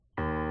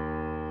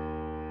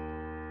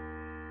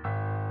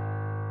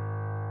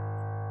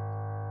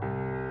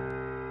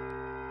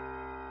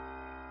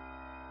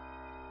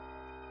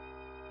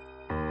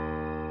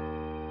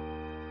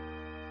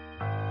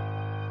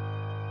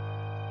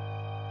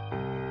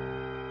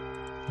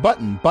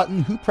Button,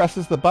 button, who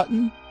presses the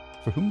button?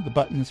 For whom the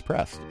button is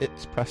pressed,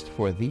 it's pressed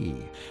for thee.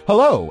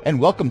 Hello, and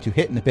welcome to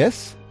Hidden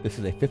Abyss. This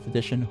is a 5th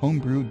edition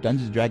homebrew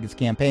Dungeons & Dragons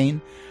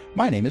campaign.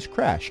 My name is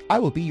Crash. I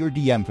will be your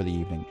DM for the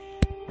evening.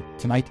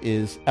 Tonight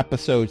is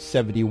episode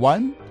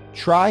 71,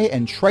 Try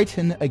and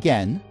Triton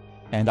Again,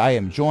 and I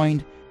am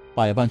joined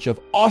by a bunch of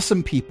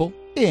awesome people,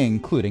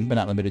 including, but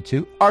not limited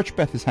to,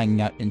 Archbeth is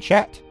hanging out in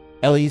chat,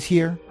 Ellie's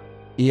here,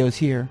 Eo's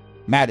here,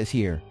 Matt is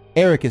here,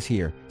 Eric is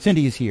here,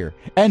 Cindy is here,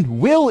 and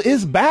Will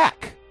is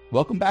back!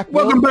 Welcome back,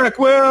 Will. Welcome back,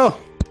 Will!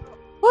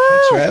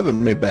 Thanks for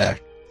having me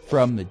back.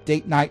 From the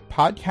Date Night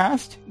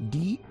Podcast,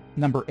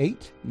 D8,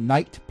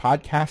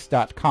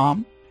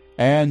 nightpodcast.com.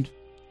 And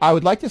I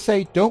would like to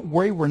say, don't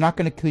worry, we're not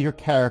going to kill your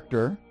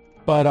character,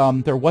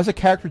 but there was a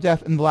character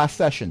death in the last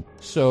session,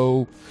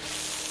 so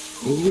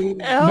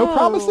no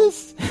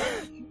promises.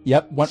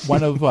 Yep,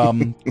 one of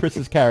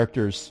Chris's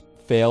characters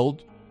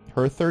failed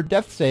her third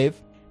death save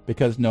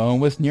because no one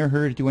was near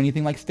her to do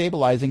anything like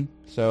stabilizing,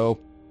 so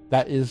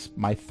that is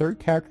my third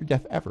character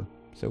death ever.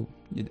 So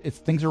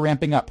things are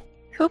ramping up.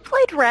 Who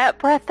played Rat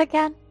Breath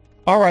again?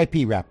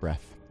 R.I.P. Rat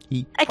Breath.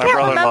 I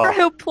can't remember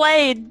who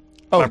played.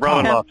 My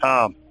brother-in-law,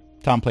 Tom.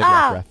 Tom played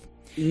Rat Breath.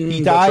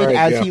 He died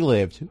as he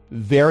lived,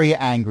 very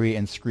angry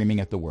and screaming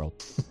at the world.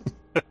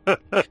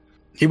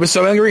 He was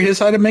so angry he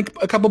decided to make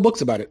a couple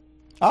books about it.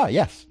 Ah,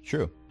 yes,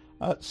 true.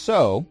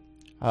 So,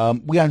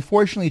 we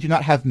unfortunately do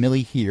not have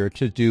Millie here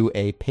to do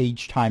a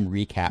page time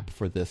recap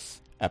for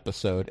this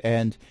episode,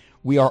 and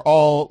we are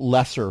all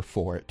lesser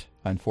for it,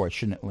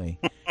 unfortunately,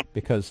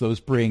 because those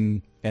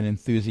bring an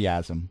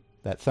enthusiasm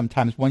that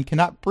sometimes one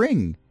cannot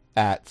bring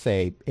at,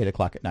 say, 8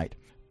 o'clock at night,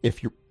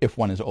 if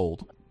one is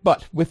old.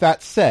 But with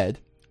that said,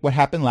 what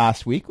happened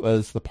last week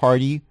was the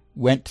party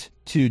went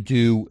to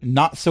do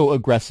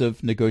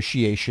not-so-aggressive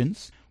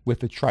negotiations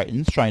with the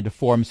Tritons, trying to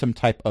form some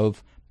type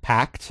of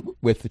pact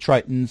with the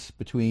Tritons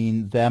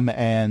between them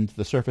and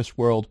the surface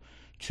world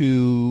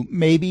to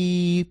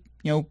maybe,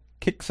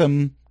 kick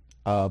some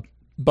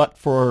butt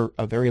for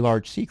a very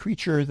large sea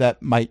creature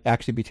that might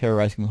actually be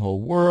terrorizing the whole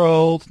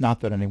world. Not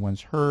that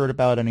anyone's heard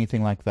about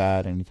anything like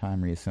that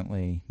anytime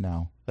recently.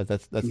 No,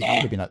 that's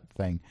maybe not the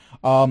thing.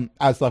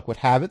 As luck would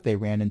have it, they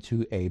ran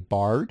into a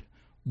bard,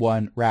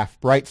 one Raph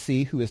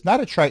Brightsea, who is not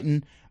a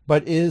Triton,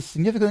 but is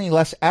significantly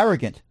less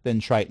arrogant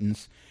than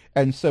Tritons,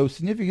 and so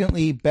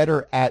significantly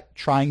better at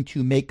trying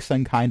to make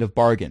some kind of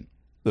bargain.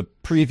 The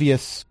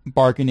previous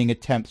bargaining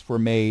attempts were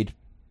made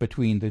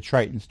between the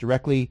Tritons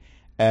directly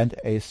and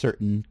a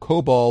certain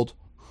kobold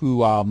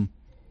who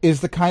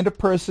is the kind of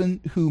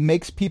person who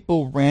makes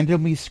people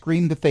randomly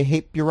scream that they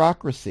hate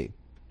bureaucracy.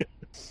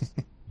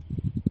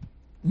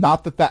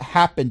 Not that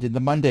happened in the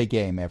Monday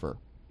game ever.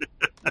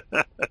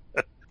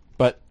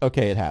 But,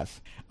 okay, it has.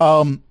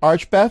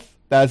 Archbeth,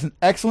 that is an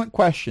excellent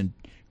question.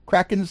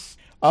 Krakens,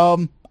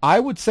 I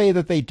would say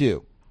that they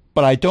do,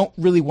 but I don't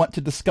really want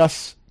to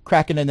discuss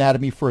Kraken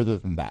anatomy further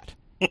than that.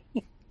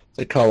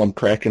 They call them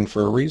Kraken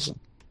for a reason.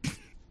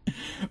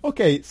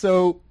 Okay,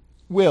 so,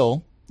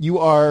 Will, you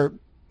are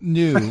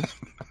new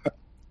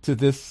to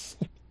this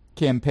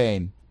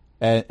campaign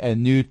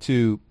and new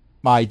to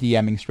my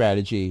DMing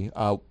strategy.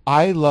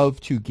 I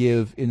love to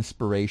give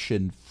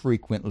inspiration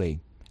frequently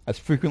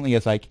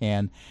as I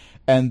can.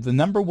 And the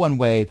number one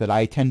way that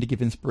I tend to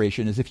give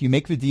inspiration is if you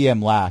make the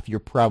DM laugh, you're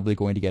probably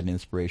going to get an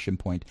inspiration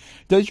point.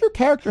 Does your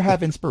character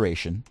have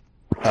inspiration?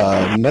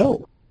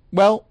 No.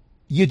 Well,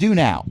 you do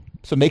now.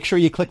 So make sure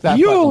you click that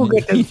You'll button.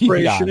 get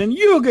inspiration, and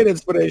you'll get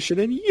inspiration,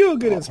 and you'll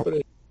get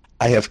inspiration.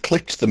 I have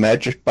clicked the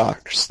magic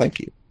box. Thank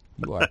you.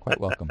 You are quite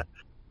welcome.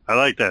 I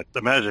like that.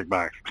 The magic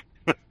box.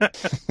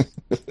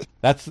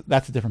 That's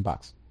a different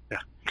box. Yeah.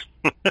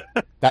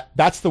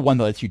 That's the one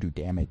that lets you do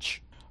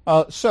damage.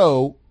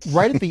 So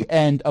right at the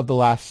end of the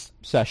last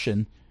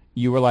session,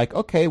 you were like,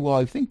 okay, well,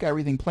 I think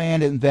everything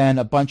planned, and then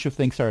a bunch of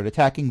things started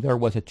attacking. There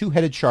was a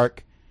 2-headed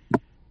shark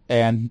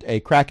and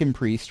a Kraken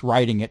priest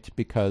riding it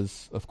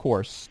because, of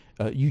course,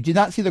 you did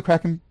not see the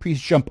Kraken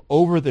priest jump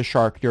over the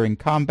shark during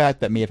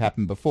combat. That may have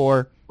happened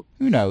before.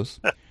 Who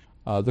knows?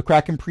 The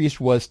Kraken priest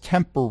was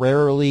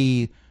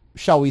temporarily,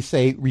 shall we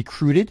say,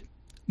 recruited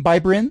by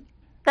Bryn.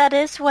 That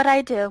is what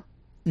I do.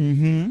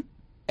 Mm-hmm.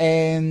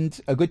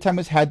 And a good time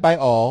was had by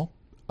all,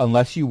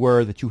 unless you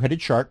were the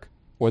 2-headed shark,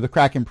 or the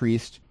Kraken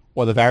priest,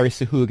 or the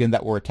Varys Sahuagin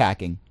that were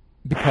attacking,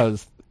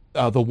 because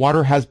the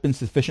water has been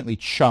sufficiently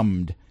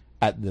chummed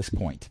at this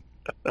point.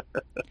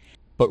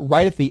 But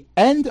right at the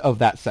end of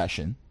that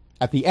session,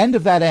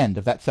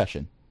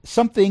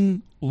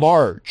 something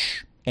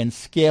large and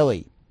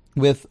scaly,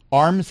 with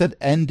arms that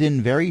end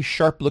in very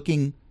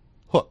sharp-looking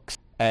hooks,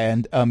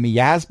 and a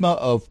miasma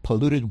of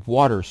polluted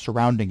water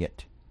surrounding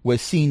it,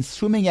 was seen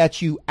swimming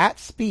at you at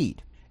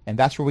speed. And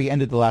that's where we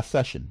ended the last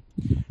session.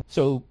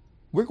 So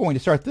we're going to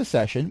start this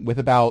session with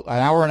about an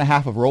hour and a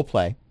half of role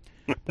play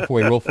before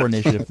we roll for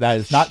initiative. That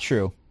is not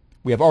true.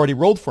 We have already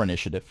rolled for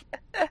initiative.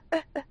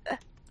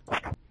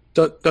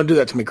 Don't do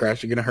that to me,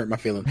 Crash. You're going to hurt my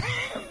feelings.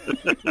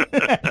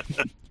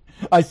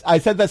 I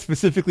said that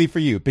specifically for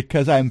you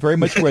because I'm very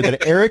much aware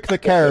that Eric, the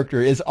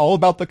character, is all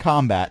about the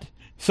combat.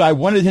 So I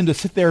wanted him to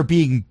sit there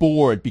being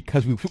bored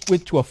because we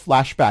went to a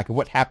flashback of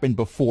what happened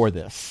before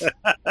this.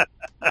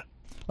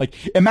 Like,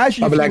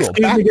 imagine I'll if be you like, were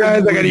excuse back me, when guys, you I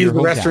were gotta in use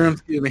the your restroom. hometown.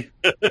 Excuse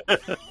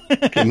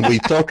me. Can we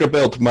talk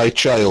about my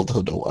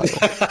childhood a while?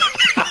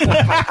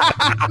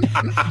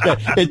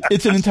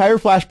 It's an entire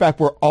flashback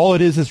where all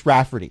it is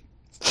Rafferty.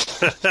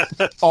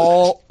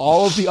 all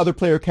of the other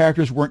player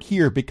characters weren't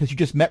here because you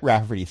just met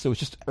Rafferty, so it's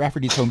just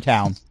Rafferty's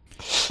hometown.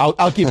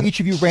 I'll give each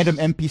of you random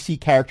NPC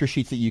character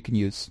sheets that you can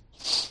use,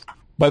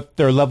 but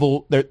they're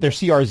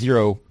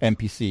CR0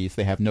 NPCs.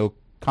 They have no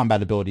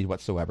combat abilities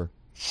whatsoever.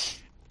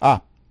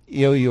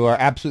 You are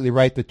absolutely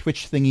right. The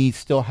Twitch thingy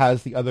still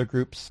has the other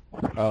groups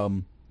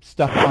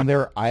stuff on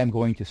there. I am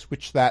going to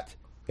switch that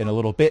in a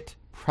little bit,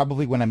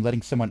 probably when I'm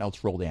letting someone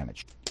else roll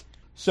damage.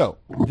 So,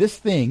 this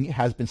thing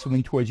has been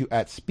swimming towards you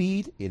at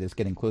speed. It is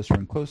getting closer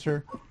and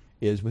closer.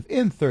 It is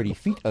within 30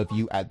 feet of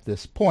you at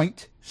this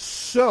point.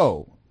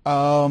 So,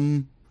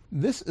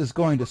 this is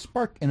going to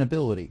spark an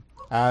ability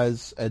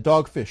as a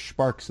dogfish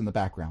sparks in the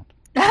background.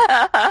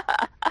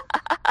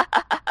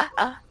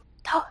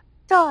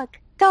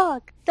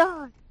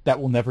 Dog. That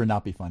will never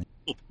not be funny.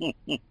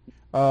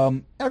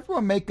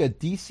 Everyone make a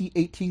DC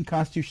 18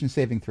 Constitution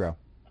saving throw.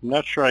 I'm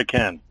not sure I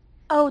can.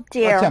 Oh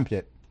dear. Attempt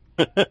it.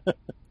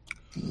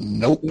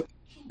 Nope.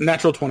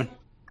 Natural 20.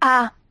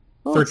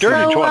 For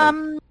dirty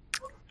 20.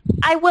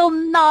 I will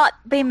not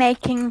be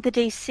making the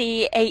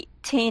DC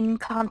 18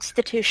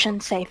 Constitution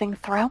saving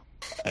throw.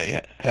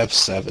 I have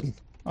 7.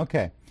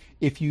 Okay.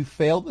 If you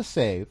fail the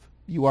save,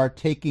 you are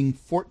taking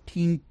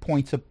 14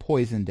 points of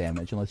poison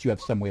damage unless you have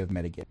some way of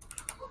mitigating.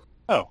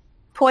 Oh.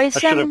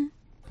 Poison?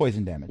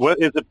 Poison damage. What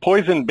is it,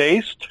 poison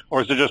based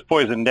or is it just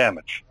poison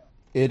damage?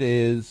 It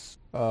is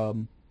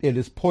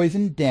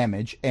poison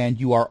damage, and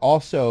you are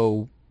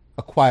also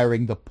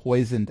acquiring the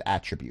poisoned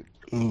attribute.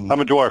 I'm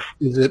a dwarf.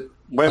 Is it?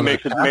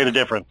 It made a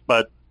difference,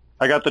 but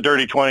I got the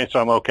dirty 20,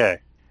 so I'm okay.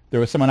 There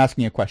was someone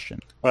asking a question.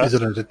 Well, Is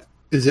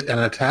it an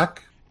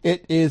attack?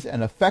 It is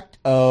an effect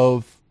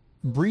of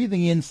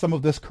breathing in some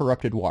of this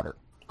corrupted water.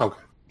 Okay.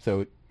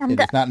 So And it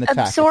is not an attack.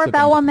 it's absorb something that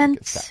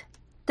elements gets back.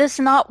 does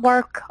not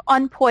work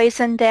on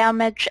poison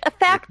damage. A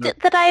fact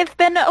that I've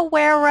been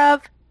aware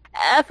of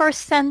ever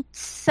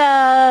since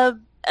a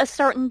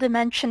certain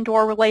Dimension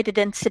Door related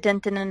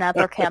incident in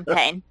another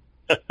campaign.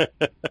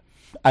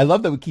 I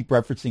love that we keep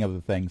referencing other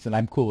things, and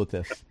I'm cool with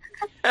this.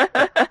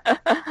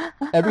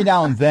 Every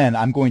now and then,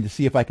 I'm going to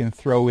see if I can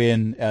throw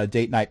in a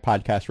date night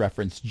podcast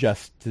reference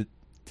just to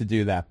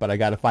do that, but I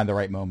got to find the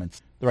right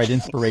moments, the right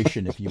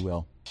inspiration, if you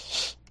will.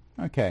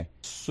 Okay,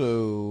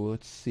 so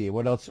let's see.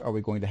 What else are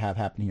we going to have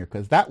happen here?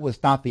 Because that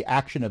was not the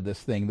action of this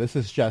thing. This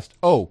is just,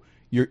 don't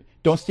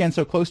stand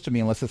so close to me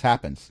unless this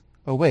happens.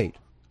 Oh, wait,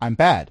 I'm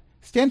bad.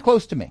 Stand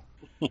close to me.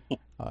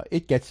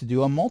 It gets to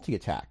do a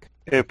multi-attack.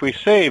 if we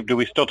save, do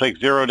we still take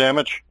 0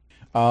 damage?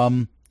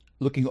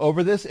 Looking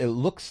over this, it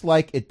looks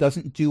like it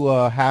doesn't do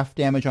a half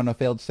damage on a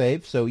failed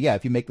save. So yeah,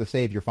 if you make the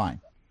save, you're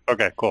fine.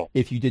 Okay, cool.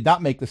 If you did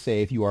not make the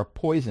save, you are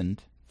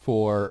poisoned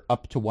for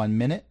up to 1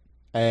 minute,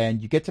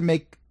 and you get to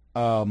make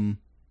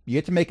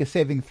a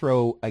saving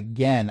throw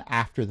again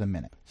after the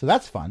minute. So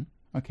that's fun.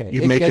 Okay.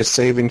 You make a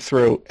saving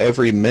throw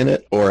every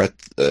minute or at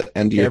the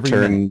end of your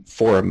turn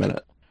for a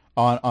minute.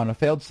 On a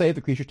failed save,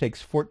 the creature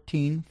takes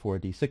 14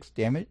 4d6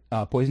 damage,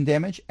 poison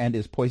damage, and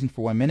is poisoned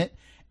for 1 minute.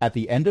 At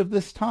the end of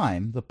this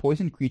time, the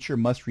poisoned creature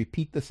must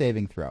repeat the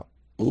saving throw.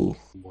 Ooh,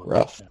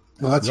 rough.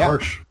 Well, that's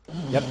harsh.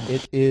 Yep,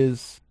 it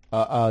is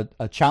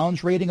a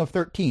challenge rating of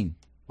 13.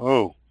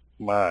 Oh,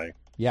 my.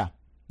 Yeah,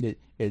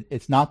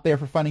 it's not there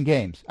for fun and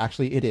games.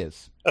 Actually, it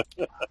is.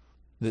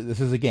 This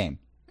is a game.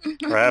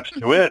 Perhaps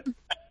to it.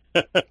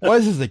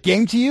 What is this, a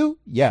game to you?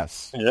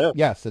 Yes. Yeah.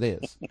 Yes, it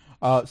is.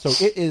 So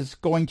it is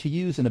going to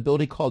use an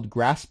ability called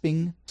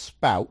Grasping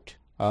Spout.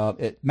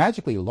 It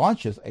magically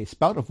launches a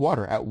spout of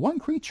water at one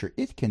creature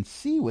it can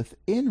see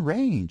within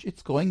range.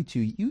 It's going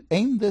to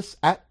aim this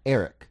at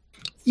Eric.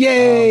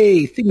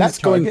 Yay! Things that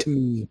going target- to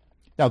me.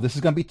 Now, this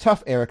is going to be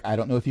tough, Eric. I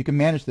don't know if you can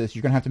manage this.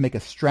 You're going to have to make a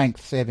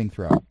strength saving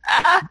throw.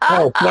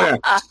 Oh,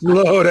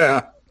 slow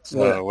down.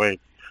 Wait.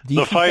 DC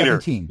The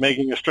fighter 17.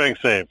 making a strength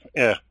save.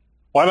 Yeah.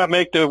 Why not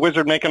make the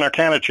wizard make an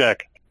Arcana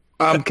check?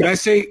 Can I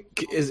say,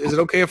 is it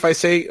okay if I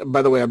say,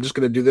 by the way, I'm just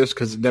going to do this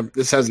because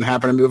this hasn't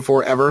happened to me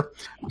before, ever.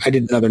 I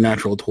did another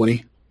natural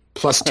 20.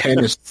 Plus 10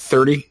 is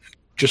 30.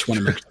 Just want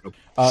to make sure.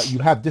 You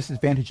have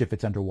disadvantage if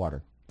it's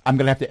underwater. I'm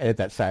going to have to edit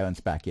that silence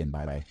back in,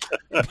 by the way.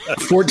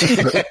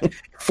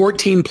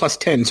 14 plus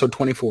 10, so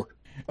 24.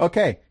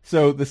 Okay,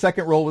 so the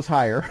second roll was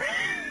higher.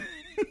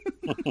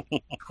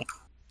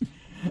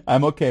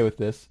 I'm okay with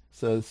this.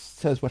 So it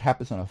says what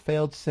happens on a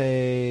failed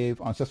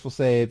save. On a successful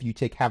save, you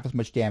take half as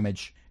much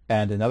damage,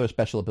 and another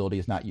special ability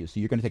is not used.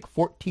 So you're going to take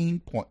 14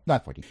 points.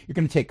 Not 14. You're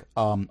going to take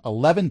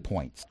 11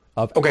 points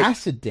of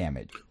acid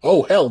damage.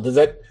 Oh, hell. Does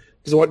it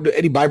want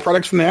any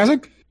byproducts from the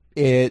acid?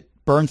 It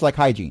burns like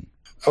hygiene.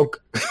 Okay.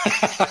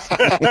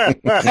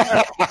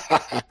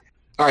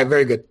 All right,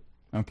 very good.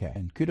 Okay,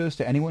 and kudos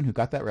to anyone who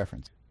got that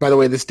reference. By the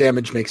way, this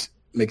damage makes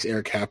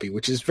Eric happy,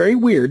 which is very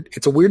weird.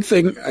 It's a weird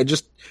thing. I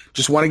just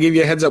want to give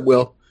you a heads up,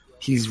 Will.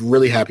 He's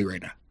really happy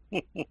right now.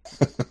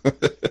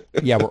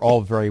 Yeah, we're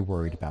all very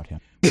worried about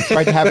him. We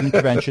tried to have an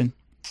intervention.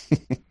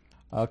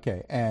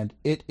 Okay, and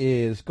it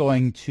is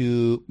going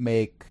to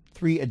make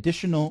 3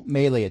 additional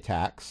melee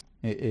attacks.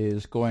 It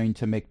is going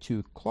to make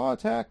 2 claw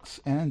attacks,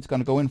 and it's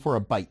going to go in for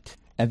a bite.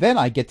 And then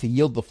I get to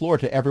yield the floor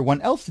to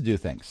everyone else to do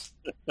things.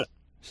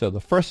 So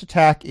the first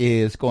attack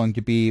is going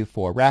to be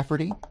for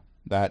Rafferty.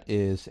 That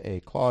is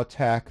a claw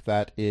attack.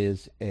 That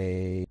is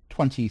a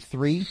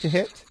 23 to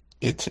hit.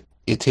 It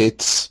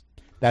hits.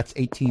 That's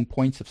 18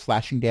 points of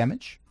slashing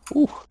damage.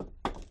 Ooh.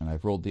 And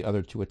I've rolled the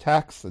other 2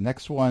 attacks. The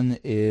next one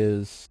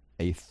is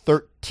a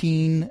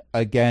 13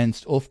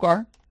 against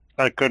Ulfgar.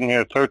 I couldn't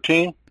hear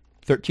 13.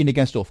 13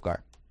 against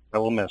Ulfgar. I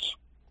will miss.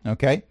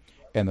 Okay.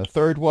 And the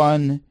third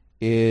one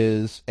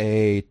is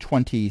a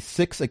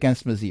 26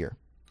 against Mazir.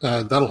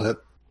 That'll hit.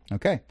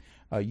 Okay.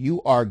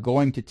 You are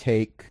going to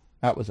take...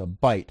 That was a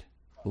bite.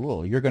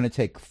 Ooh, you're going to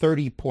take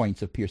 30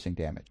 points of piercing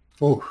damage.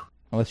 Oh.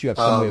 Unless you have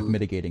some way of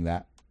mitigating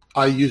that.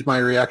 I use my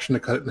reaction to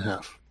cut it in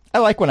half. I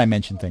like when I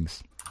mention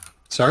things.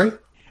 Sorry?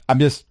 I'm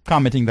just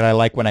commenting that I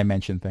like when I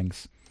mention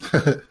things.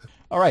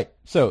 All right.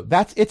 So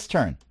that's its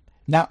turn.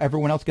 Now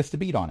everyone else gets to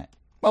beat on it.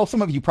 Well,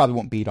 some of you probably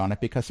won't beat on it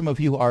because some of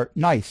you are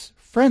nice,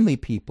 friendly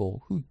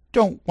people who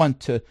don't want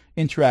to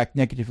interact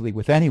negatively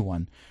with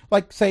anyone.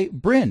 Like, say,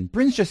 Bryn.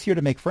 Bryn's just here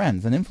to make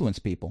friends and influence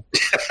people.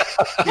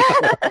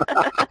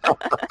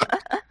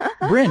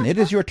 Bryn, it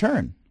is your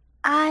turn.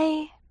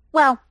 I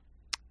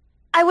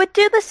would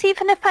do this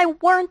even if I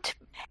weren't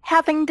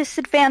having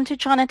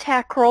disadvantage on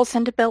attack rolls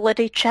and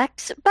ability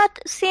checks, but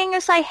seeing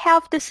as I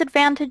have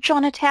disadvantage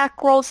on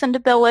attack rolls and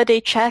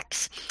ability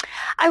checks,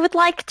 I would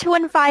like to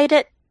invite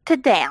it to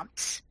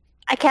dance.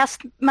 I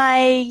cast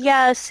my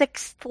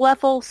 6th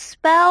level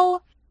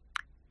spell,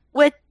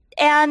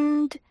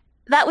 and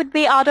that would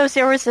be Otto's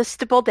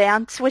Irresistible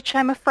Dance, which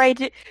I'm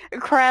afraid,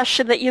 Crash,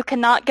 that you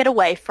cannot get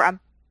away from.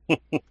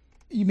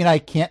 You mean I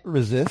can't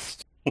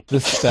resist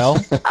this spell?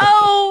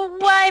 Oh,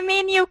 I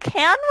mean, you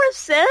can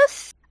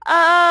resist.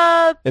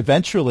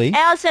 Eventually.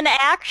 As an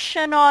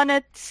action on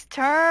its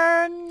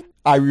turn.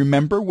 I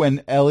remember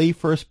when Ellie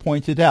first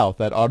pointed out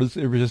that Otto's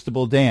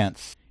Irresistible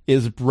Dance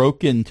is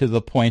broken to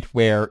the point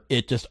where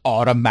it just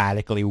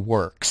automatically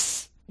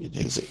works. It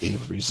is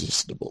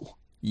irresistible.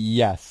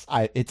 Yes,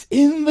 it's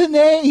in the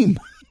name.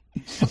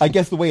 I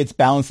guess the way it's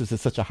balanced is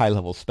it's such a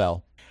high-level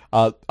spell.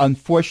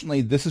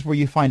 Unfortunately, this is where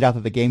you find out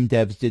that the game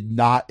devs did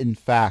not, in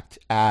fact,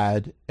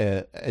 add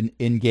an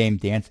in-game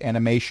dance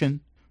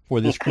animation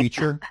for this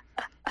creature.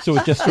 So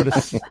it just sort of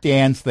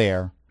stands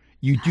there.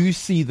 You do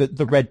see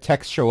the red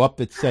text show up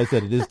that says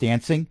that it is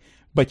dancing,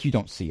 but you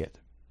don't see it.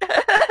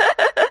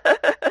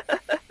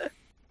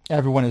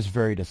 Everyone is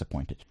very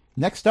disappointed.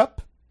 Next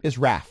up is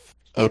Raph.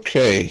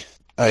 Okay.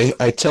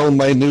 I tell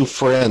my new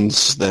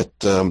friends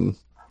that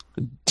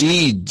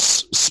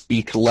deeds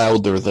speak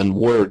louder than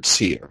words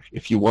here.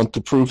 If you want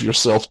to prove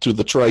yourself to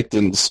the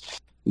Tritons,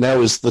 now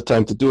is the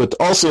time to do it.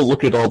 Also,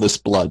 look at all this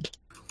blood.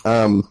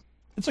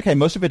 It's okay.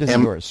 Most of it is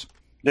yours.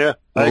 Yeah,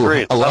 I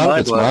agree. A lot of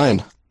it's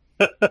mine.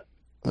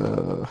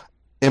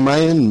 Am I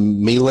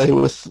in melee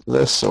with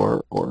this,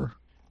 or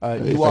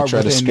if you I are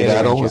try to within melee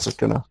skedaddle, range, is it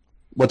gonna...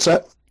 What's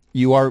that?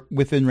 You are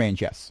within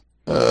range, yes.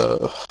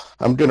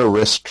 I'm gonna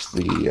risk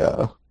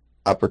the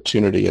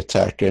opportunity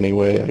attack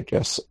anyway, I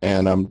guess,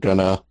 and I'm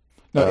gonna...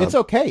 No, it's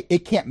okay.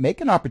 It can't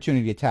make an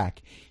opportunity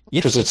attack.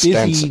 Because it's busy,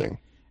 dancing.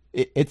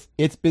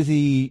 It's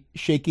busy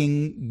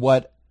shaking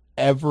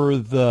whatever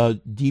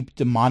the deep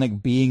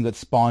demonic being that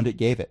spawned it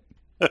gave it.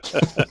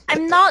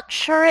 I'm not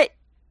sure it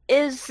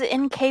is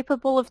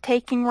incapable of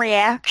taking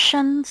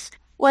reactions.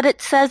 What it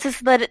says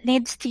is that it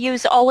needs to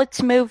use all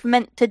its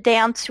movement to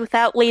dance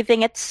without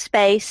leaving its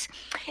space.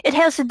 It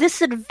has a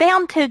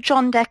disadvantage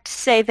on dex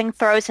saving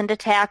throws and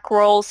attack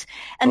rolls,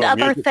 and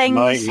other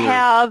things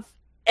have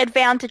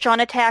advantage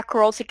on attack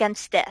rolls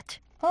against it.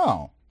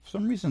 Oh, for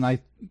some reason I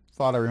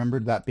thought I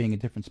remembered that being a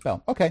different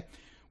spell. Okay.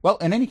 Well,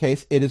 in any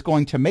case, it is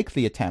going to make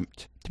the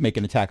attempt to make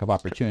an attack of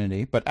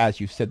opportunity, but as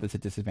you said, that's a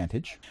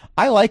disadvantage.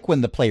 I like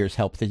when the players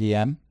help the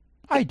DM.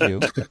 I do.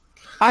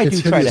 I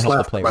do try to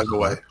help the players. By the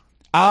way.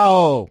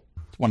 Oh,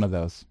 it's one of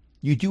those.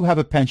 You do have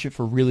a penchant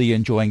for really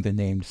enjoying the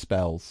named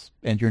spells,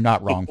 and you're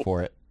not wrong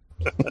for it.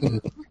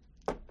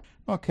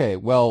 Okay,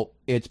 well,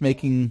 it's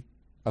making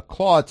a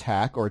claw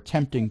attack, or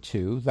attempting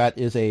to. That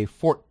is a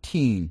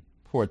 14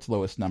 for its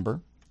lowest number.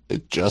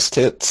 It just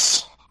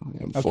hits.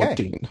 Okay.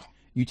 14.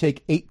 You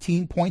take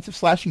 18 points of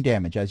slashing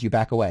damage as you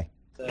back away.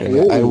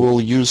 Okay, I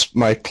will use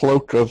my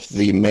Cloak of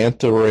the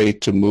Manta Ray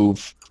to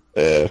move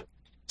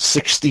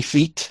 60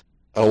 feet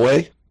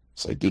away,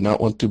 so I do not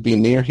want to be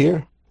near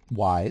here.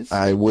 Wise.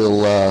 I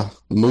will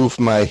move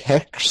my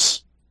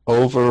Hex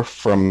over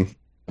from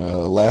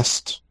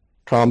last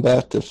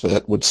combat, if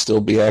that would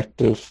still be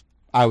active.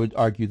 I would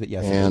argue that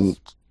yes. And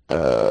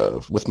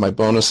with my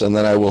bonus, and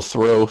then I will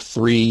throw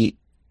 3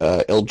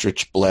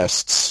 Eldritch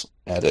Blasts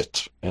at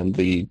it, and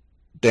the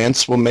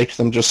dance will make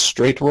them just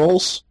straight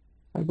rolls,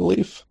 I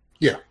believe.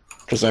 Yeah.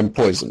 Because I'm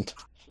poisoned.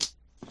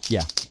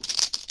 Yeah.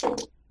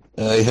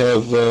 I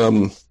have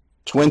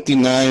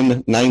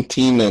 29,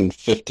 19, and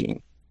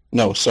 15.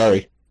 No,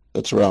 sorry.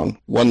 That's wrong.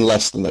 One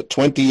less than that.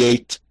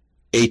 28,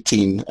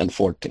 18, and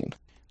 14.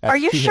 Are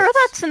you 2 sure hits.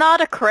 that's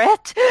not a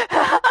crit?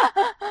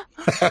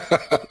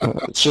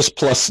 It's just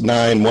plus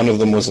 9. One of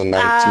them was a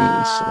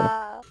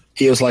 19.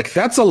 He was like,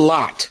 that's a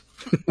lot.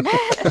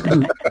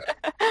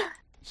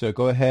 So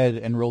go ahead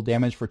and roll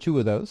damage for 2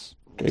 of those.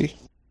 Okay.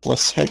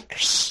 Plus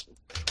Hex.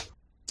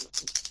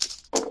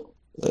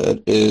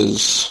 That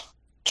is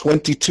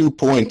 22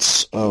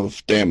 points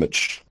of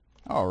damage.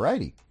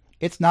 Alrighty.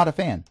 It's not a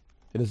fan.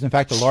 It is in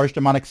fact a large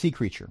demonic sea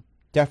creature.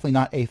 Definitely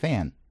not a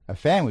fan. A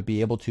fan would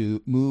be able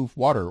to move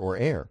water or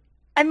air.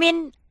 I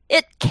mean,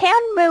 it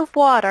can move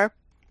water.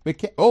 It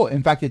can, oh,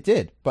 in fact it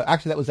did. But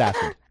actually that was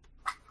acid.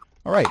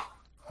 Alright.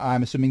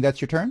 I'm assuming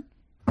that's your turn?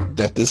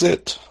 That is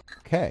it.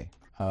 Okay.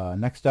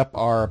 Next up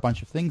are a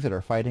bunch of things that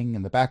are fighting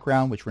in the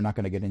background, which we're not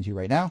going to get into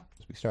right now,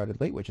 because we started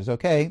late, which is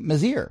okay.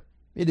 Mazir,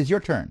 it is your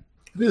turn.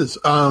 It is.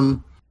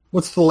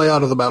 What's the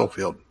layout of the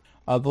battlefield?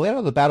 The layout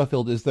of the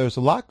battlefield is there's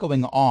a lot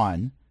going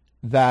on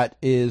that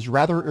is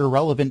rather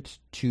irrelevant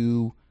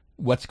to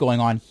what's going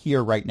on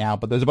here right now,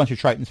 but there's a bunch of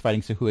Tritons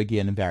fighting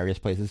Sahuagin in various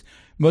places.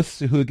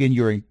 Most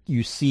Sahuagin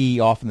you see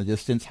off in the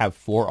distance have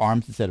 4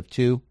 arms instead of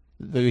 2,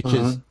 which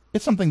is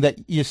it's something that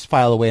you just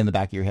file away in the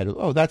back of your head.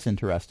 Oh, that's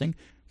interesting.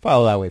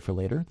 File that away for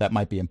later. That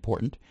might be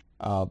important.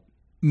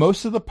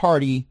 Most of the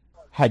party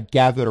had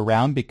gathered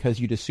around because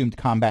you'd assumed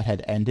combat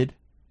had ended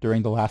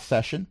during the last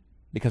session,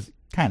 because it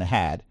kind of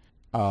had.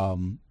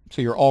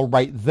 So you're all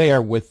right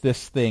there with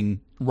this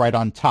thing right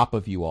on top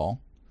of you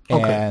all.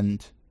 Okay.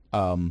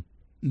 And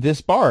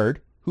this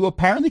bard, who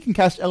apparently can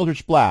cast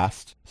Eldritch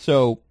Blast,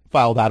 so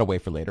file that away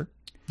for later,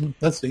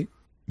 That's neat.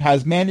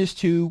 has managed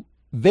to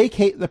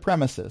vacate the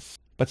premises,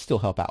 but still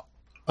help out.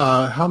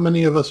 How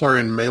many of us are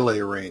in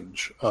melee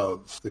range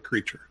of the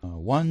creature?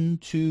 1,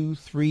 2,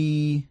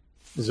 3,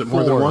 Is it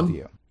more than 4 one? of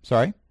you.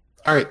 Sorry?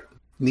 All right.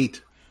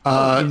 Neat.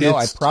 I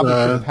It's, probably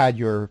should have had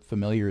your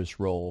familiars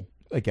roll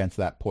against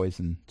that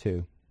poison,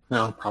 too.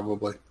 No,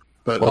 probably.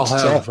 But What's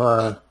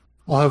I'll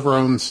have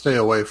Roan stay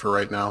away for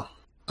right now.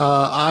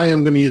 I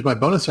am going to use my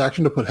bonus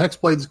action to put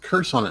Hexblade's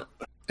Curse on it.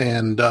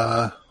 And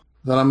then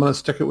I'm going to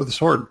stick it with a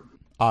sword.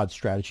 Odd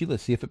strategy.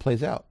 Let's see if it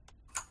plays out.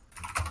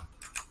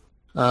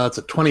 It's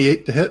a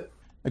 28 to hit.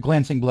 A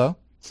glancing blow.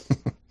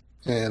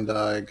 And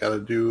I got to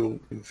do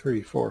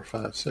 3, 4,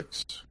 5,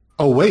 6.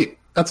 Oh, wait.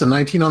 That's a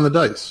 19 on the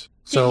dice.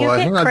 So Did you get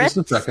hang on just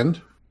a crits?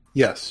 second.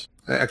 Yes.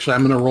 Actually,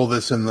 I'm going to roll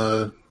this in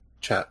the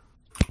chat.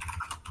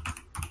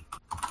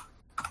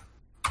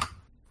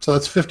 So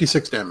that's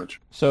 56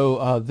 damage.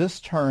 So this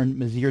turn,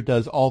 Mazir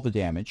does all the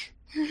damage.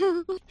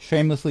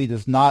 Shamelessly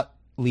does not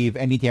leave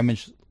any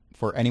damage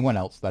for anyone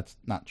else. That's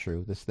not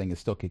true. This thing is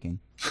still kicking.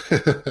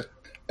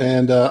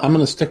 And I'm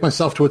going to stick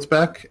myself to its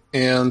back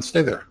and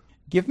stay there.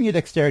 Give me a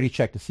dexterity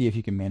check to see if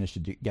you can manage to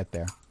get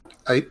there.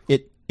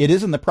 It It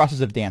is in the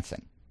process of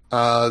dancing.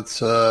 It's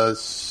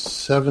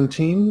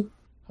 17.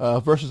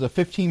 Versus a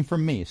 15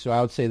 from me. So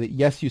I would say that,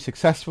 yes, you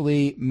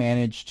successfully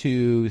managed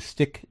to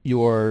stick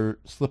your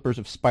slippers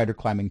of spider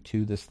climbing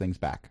to this thing's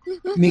back.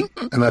 Neat.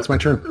 And that's my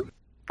turn.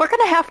 We're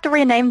going to have to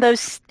rename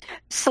those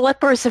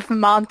slippers of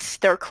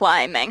monster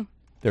climbing.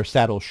 Their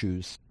saddle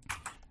shoes.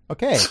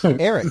 Okay,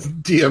 Eric,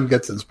 DM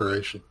gets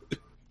inspiration.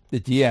 the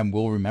DM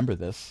will remember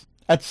this.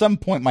 At some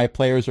point, my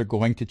players are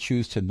going to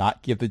choose to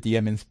not give the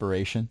DM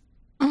inspiration.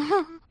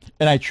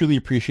 And I truly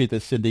appreciate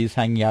that Cindy's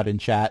hanging out in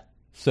chat.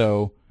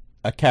 So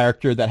a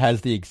character that has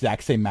the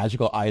exact same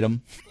magical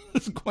item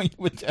is going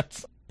to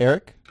attempt.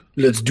 Eric?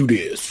 Let's do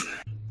this.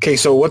 Okay,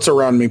 so what's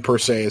around me per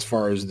se as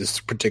far as this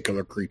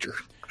particular creature?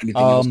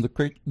 Anything else?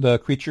 The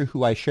creature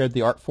who I shared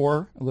the art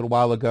for a little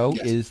while ago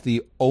is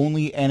the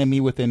only enemy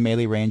within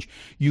melee range.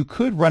 You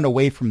could run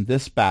away from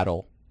this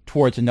battle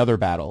towards another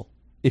battle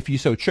if you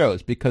so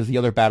chose, because the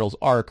other battles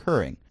are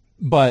occurring.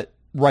 But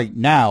right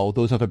now,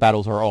 those other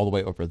battles are all the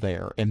way over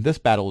there, and this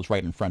battle is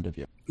right in front of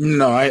you.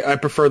 No, I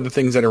prefer the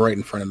things that are right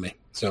in front of me.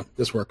 So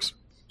this works.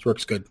 This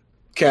works good.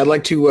 Okay, I'd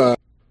like to...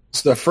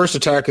 so the first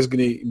attack is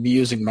going to be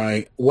using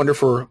my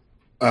wonderful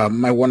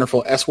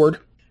S word,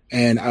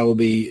 and I will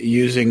be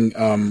using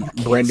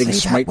branding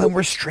smite. when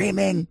we're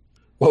streaming.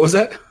 What was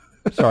that?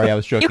 Sorry, I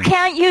was joking. You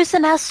can't use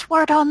an S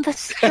word on the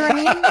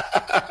stream.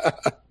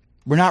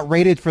 We're not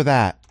rated for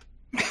that.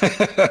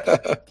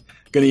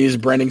 Going to use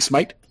branding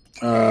smite.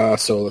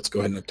 So let's go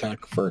ahead and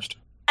attack first.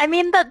 I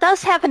mean, that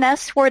does have an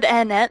S word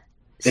in it.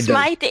 It does.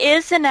 Smite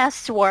is an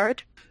S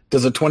word.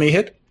 Does a 20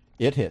 hit?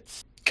 It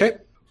hits. Okay,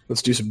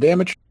 let's do some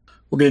damage.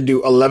 We're going to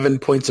do 11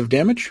 points of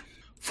damage.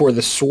 For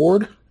the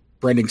sword,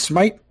 branding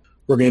smite,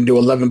 we're going to do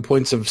 11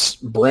 points of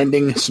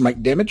branding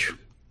smite damage.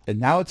 And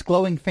now it's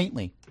glowing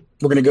faintly.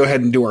 We're going to go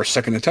ahead and do our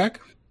second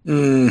attack.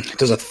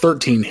 Does a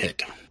 13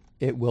 hit?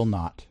 It will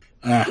not.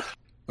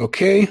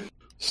 Okay,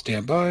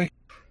 stand by.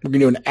 We're going to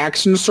do an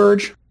action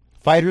surge.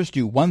 Fighters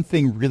do one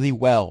thing really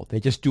well. They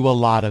just do a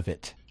lot of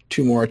it.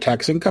 2 more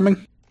attacks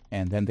incoming.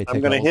 And then they I'm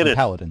take going to all hit the it.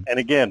 paladin. And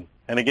again,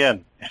 and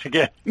again, and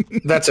again.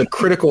 That's a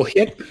critical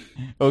hit.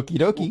 Okie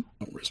dokie.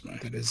 Where's my?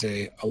 That is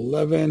a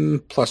 11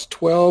 plus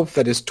 12.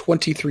 That is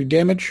 23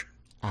 damage.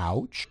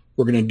 Ouch.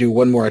 We're going to do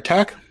one more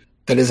attack.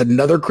 That is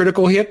another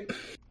critical hit.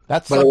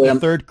 That's By like the way, the I'm-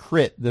 third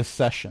crit this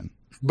session.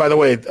 By the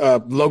way,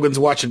 Logan's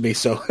watching me,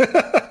 so...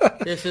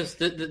 This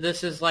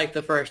is like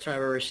the first time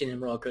I've ever seen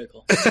him roll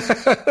critical.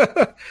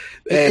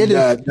 and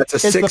that's a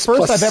It's 6 the first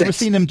plus I've 6. ever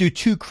seen him do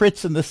 2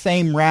 crits in the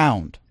same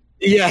round.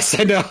 Yes,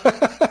 I know.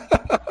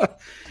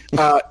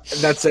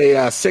 That's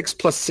a 6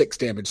 plus 6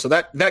 damage. So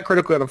that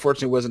critical hit,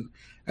 unfortunately, wasn't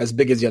as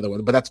big as the other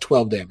one, but that's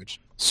 12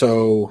 damage.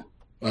 So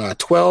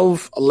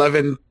 12,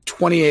 11,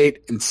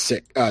 28,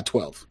 and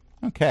 12.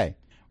 Okay.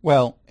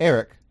 Well,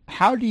 Eric,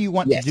 how do you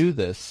want Yes. to do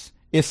this?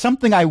 Is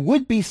something I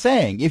would be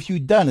saying if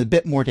you'd done a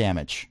bit more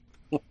damage.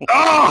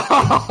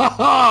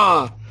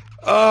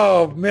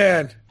 Oh,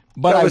 man.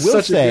 But That I was will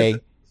such a say,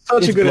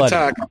 Such a it's good bloody.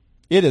 attack.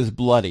 It is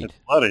bloodied. It's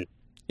bloody.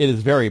 It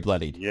is very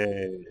bloodied.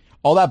 Yay.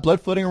 All that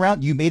blood floating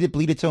around, you made it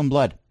bleed its own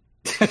blood.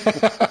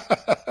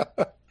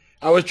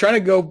 I was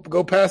trying to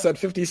go past that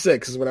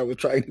 56 is what I was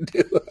trying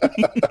to do.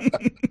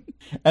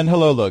 And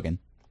hello, Logan.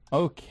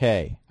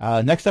 Okay.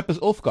 Next up is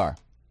Ulfgar.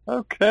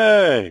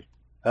 Okay.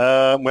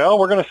 Well,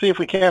 we're going to see if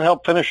we can't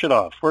help finish it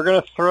off. We're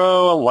going to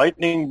throw a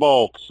lightning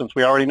bolt, since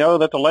we already know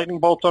that the lightning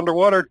bolts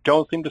underwater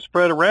don't seem to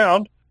spread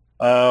around.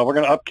 We're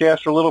going to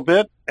upcast a little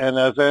bit, and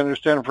as I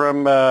understand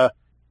from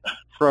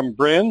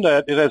Bryn,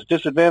 that it has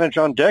disadvantage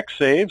on dex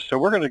saves, so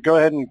we're going to go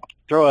ahead and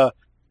throw a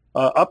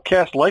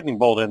upcast lightning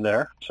bolt in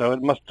there. So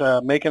it must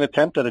make an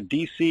attempt at a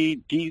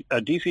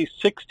DC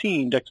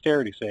 16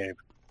 dexterity save.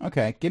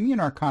 Okay. Give me an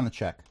Arcana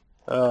check.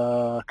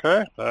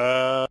 Okay.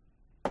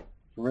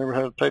 Remember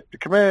how to type the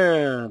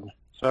command.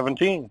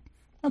 17.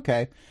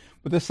 Okay.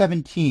 With a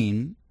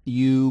 17,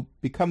 you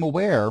become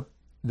aware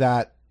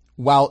that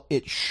while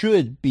it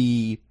should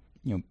be,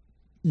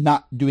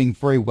 not doing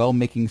very well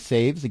making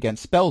saves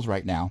against spells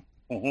right now,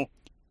 Mhm.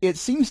 it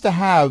seems to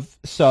have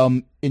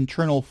some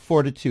internal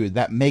fortitude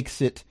that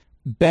makes it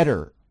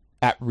better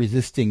at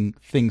resisting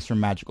things from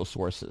magical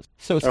sources.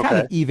 So it's kind Okay.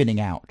 of evening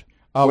out.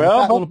 Well, with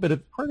that little bit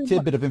of pretty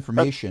tidbit of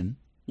information,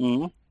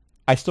 Mhm.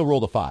 I still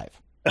rolled a 5.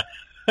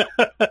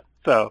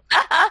 So,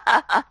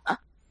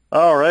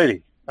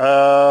 alrighty.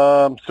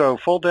 So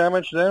full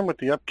damage then with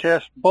the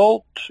upcast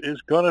bolt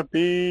is going to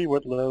be,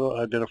 what level?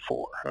 I did a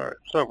 4. All right.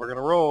 So we're going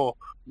to roll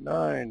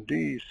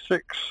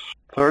 9d6,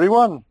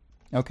 31.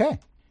 Okay.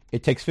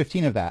 It takes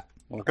 15 of that.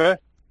 Okay.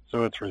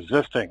 So it's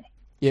resisting.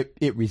 It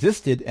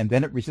resisted, and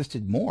then it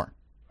resisted more.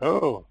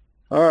 Oh.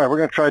 All right. We're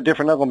going to try a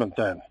different element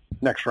then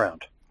next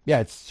round. Yeah,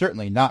 it's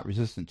certainly not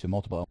resistant to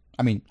multiple.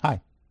 I mean,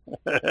 hi.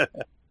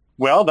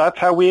 Well, that's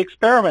how we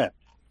experiment.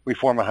 We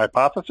form a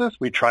hypothesis,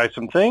 we try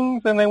some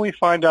things, and then we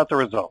find out the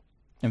result.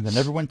 And then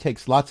everyone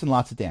takes lots and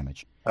lots of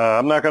damage.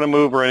 I'm not going to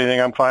move or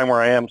anything. I'm fine where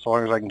I am so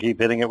long as I can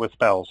keep hitting it with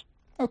spells.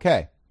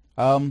 Okay.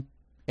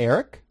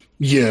 Eric,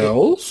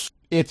 Yes.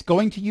 it's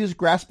going to use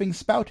Grasping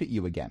Spout at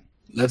you again.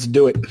 Let's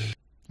do it.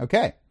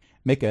 Okay.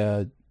 Make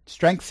a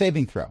strength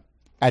saving throw.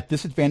 At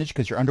disadvantage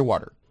because you're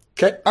underwater.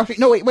 Okay. Actually,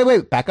 no,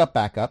 wait. Back up.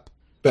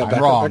 I'm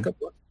wrong. Back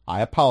up.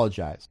 I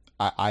apologize.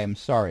 I am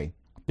sorry.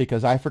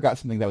 Because I forgot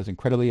something that was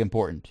incredibly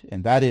important,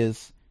 and that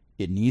is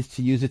it needs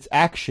to use its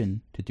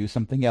action to do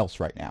something else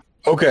right now.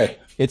 Okay.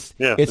 It's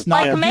Yes, it's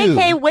not Like you.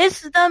 make a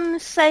wisdom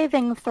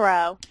saving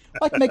throw.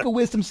 Like make a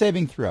wisdom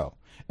saving throw.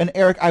 And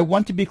Eric, I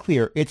want to be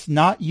clear, it's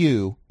not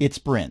you, it's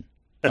Bryn.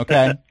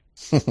 Okay?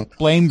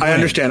 Blame Bryn. I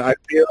understand. I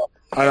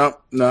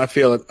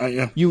feel it.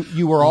 Yeah.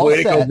 You were all Way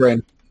to go, set.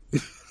 Bryn.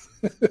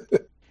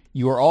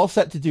 You were all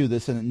set to do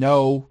this, and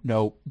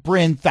no,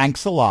 Bryn,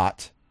 thanks a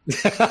lot.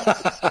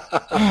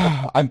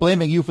 I'm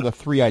blaming you for the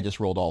 3 I just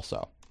rolled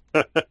also.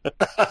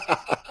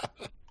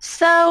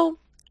 So,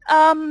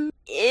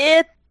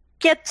 it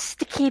gets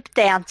to keep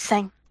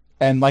dancing.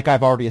 And like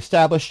I've already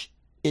established,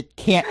 it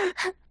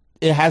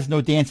has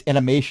no dance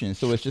animation,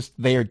 so it's just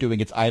there doing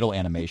its idle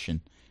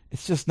animation.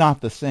 It's just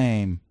not the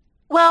same.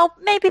 Well,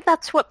 maybe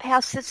that's what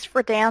passes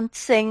for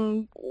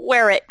dancing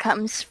where it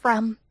comes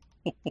from.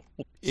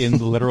 In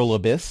the literal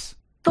abyss.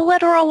 The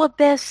literal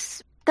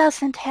abyss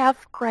doesn't have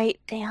great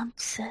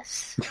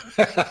dances.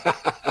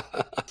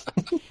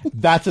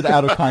 That's an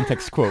out of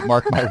context quote,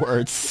 mark my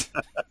words.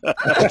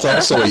 That's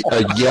also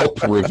a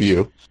Yelp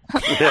review.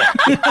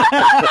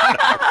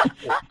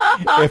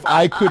 If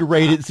I could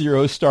rate it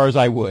 0 stars,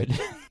 I would.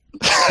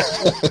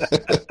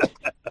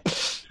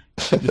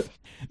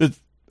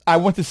 I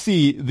want to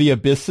see the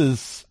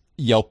Abyss's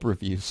Yelp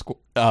review.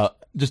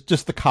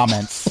 Just the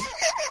comments.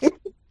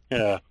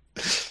 Yeah.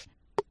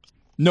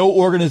 No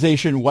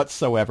organization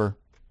whatsoever.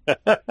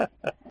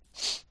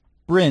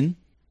 Bryn,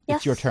 Yes?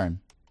 it's your turn.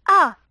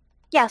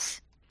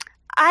 Yes.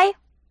 I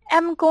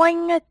am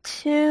going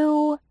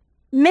to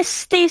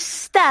Misty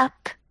Step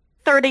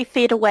 30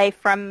 feet away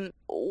from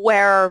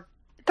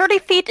 30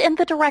 feet in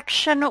the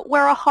direction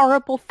where a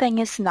horrible thing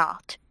is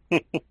not.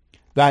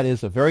 That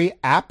is a very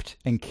apt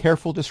and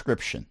careful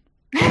description.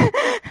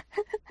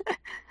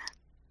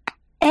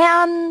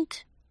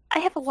 And I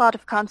have a lot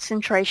of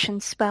concentration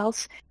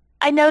spells.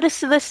 I notice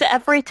this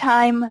every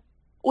time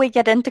we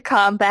get into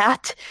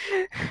combat.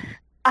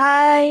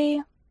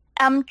 I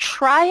am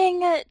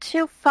trying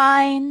to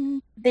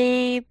find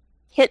the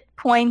hit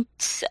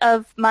points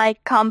of my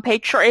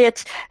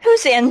compatriots.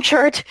 Who's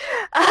injured?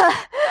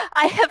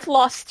 I have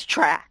lost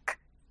track.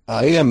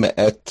 I am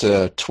at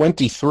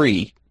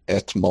 23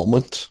 at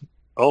moment.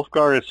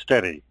 Ulfgar is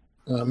steady.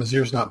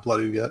 Mazir's not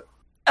bloodied yet.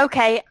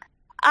 Okay,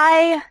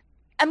 I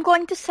am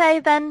going to say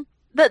then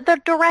that the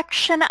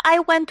direction I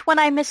went when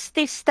I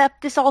misty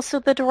stepped is also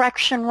the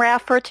direction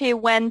Rafferty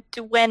went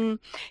when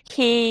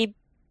he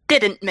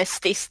didn't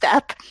misty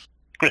step.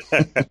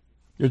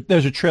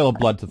 There's a trail of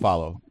blood to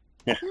follow.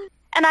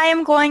 And I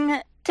am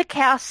going to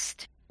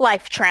cast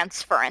Life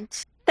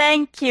Transference.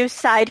 Thank you,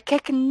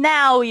 Sidekick.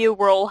 Now you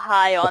roll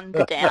high on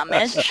the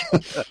damage.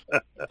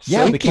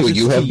 Yeah, Thank because you. it's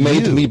You have to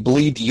made you. me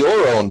bleed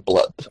your own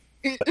blood.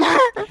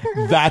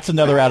 That's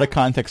another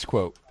out-of-context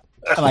quote.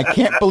 And I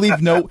can't believe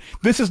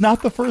this is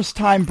not the first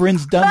time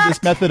Bryn's done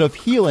this method of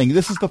healing.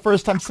 This is the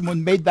first time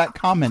someone made that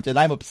comment, and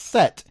I'm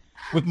upset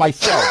with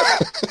myself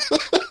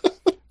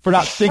for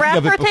not thinking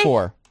of it Rafferty?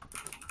 before.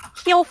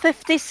 Heal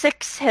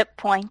 56 hit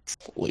points.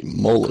 Holy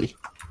moly.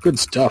 Good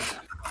stuff.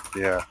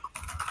 Yeah.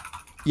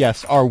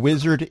 Yes, our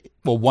wizard,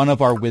 one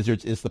of our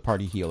wizards is the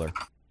party healer.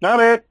 Not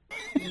it.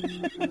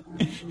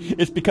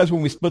 It's because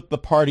when we split the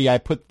party, I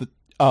put the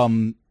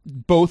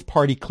both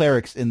party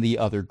clerics in the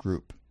other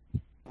group.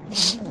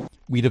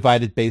 We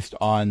divided based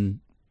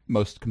on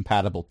most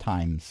compatible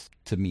times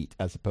to meet,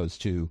 as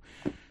opposed to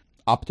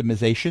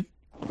optimization.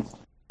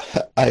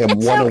 I am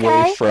It's one okay.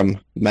 away from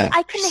max.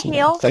 I can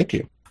heal. Thank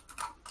you.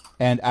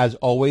 And as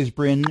always,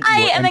 Bryn,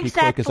 I your am empty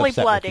cloak is exactly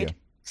upset bloodied. with you.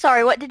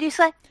 Sorry, what did you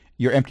say?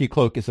 Your empty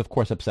cloak is, of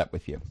course, upset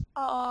with you.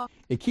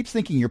 It keeps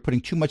thinking you're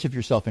putting too much of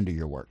yourself into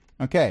your work.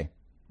 Okay.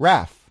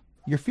 Raph,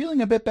 you're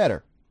feeling a bit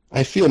better.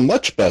 I feel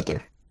much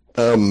better.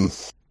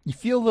 You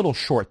feel a little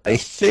short, though. I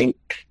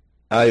think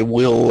I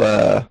will,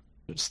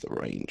 what's the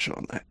range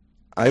on that?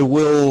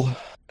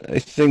 I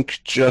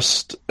think,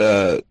 just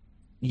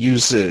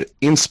use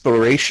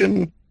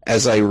inspiration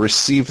as I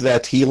receive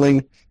that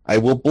healing. I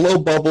will blow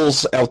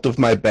bubbles out of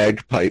my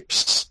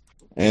bagpipes,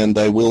 and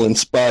I will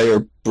inspire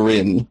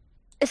Bryn.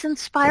 Is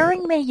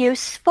inspiring me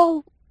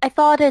useful? I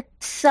thought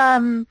it's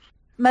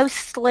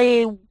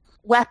mostly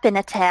weapon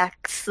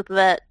attacks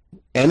that...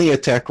 Any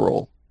attack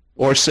roll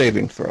or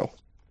saving throw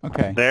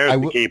Okay. There's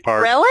the key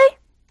part. Really?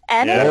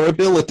 Any? Yeah. or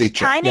ability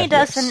check. Tiny Yes.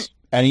 doesn't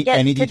Any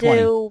get to D20.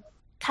 do...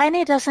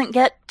 Tiny doesn't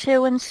get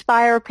to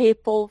inspire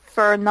people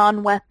for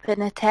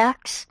non-weapon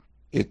attacks.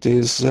 It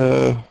is,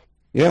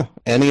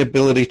 any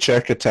ability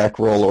check, attack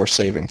roll, or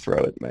saving throw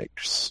it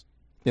makes.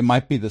 It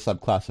might be the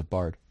subclass of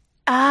Bard.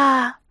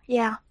 Ah,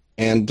 yeah.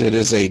 And it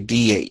is a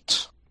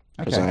D8,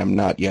 because Okay. I am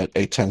not yet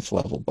a 10th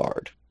level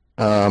bard.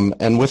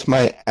 And with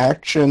my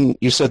action,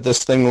 you said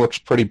this thing looks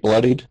pretty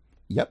bloodied.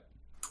 Yep.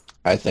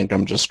 I think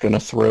I'm just going to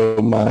throw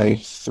my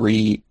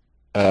 3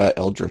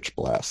 Eldritch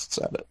Blasts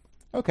at it.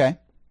 Okay.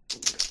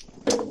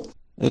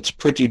 It's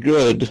pretty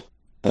good.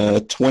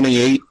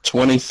 28,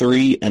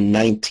 23, and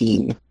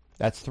 19.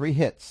 That's 3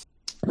 hits.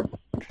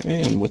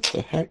 Okay, and with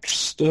the Hex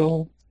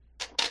still.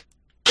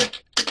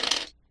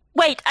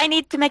 Wait, I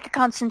need to make a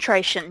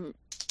concentration.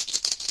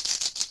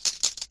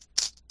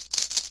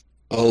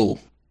 Oh.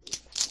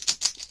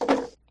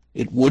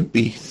 It would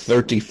be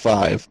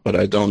 35, but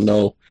I don't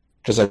know,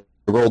 because I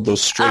rolled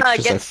those straight because I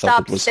Get thought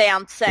stopped it was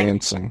dancing.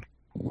 dancing.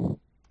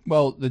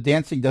 Well, the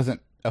dancing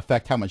doesn't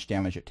affect how much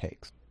damage it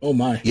takes. Oh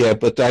my. Yeah,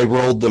 but I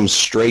rolled them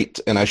straight,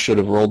 and I should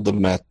have rolled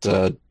them at...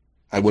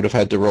 I would have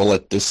had to roll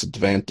at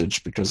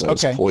disadvantage because I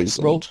was Okay.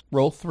 poisoned.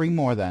 Roll 3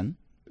 more then,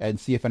 and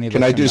see if any of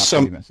Can those I turn do out to be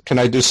some? misses. Can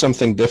I do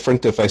something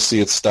different if I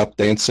see it stop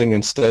dancing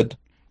instead?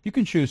 You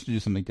can choose to do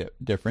something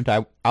different.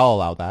 I'll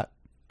allow that.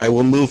 I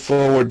will move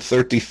forward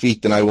 30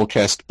 feet, and I will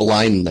cast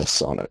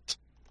blindness on it.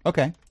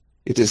 Okay.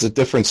 It is a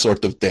different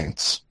sort of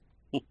dance.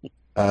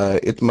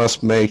 It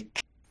must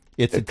make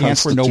It's a a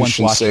dance where no one's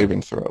Constitution watching.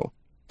 saving throw.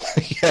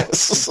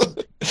 Yes.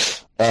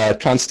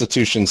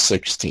 Constitution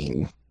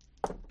 16.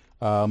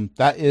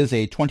 That is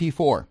a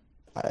 24.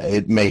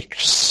 It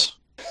makes.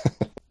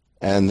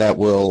 And that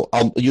will...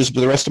 I'll use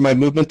the rest of my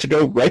movement to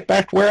go right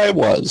back where I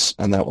was,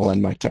 and that will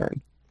end my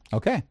turn.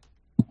 Okay.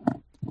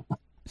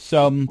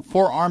 Some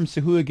 4-armed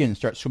Sahuagin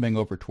start swimming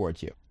over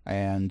towards you.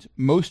 And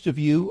most of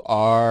you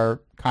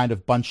are kind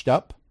of bunched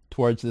up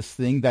towards this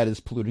thing that is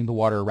polluting the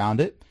water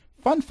around it.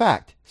 Fun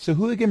fact,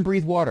 Sahuagin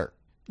breathe water.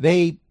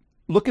 They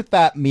look at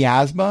that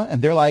miasma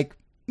and they're like,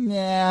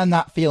 nah,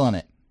 not feeling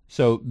it.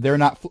 So they're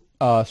not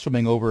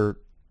swimming over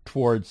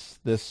towards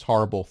this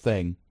horrible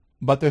thing.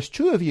 But there's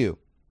 2 of you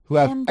who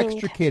have Indeed.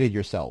 extricated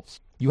yourselves.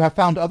 You have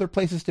found other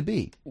places to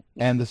be.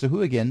 And the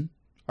Sahuagin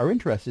are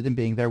interested in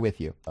being there with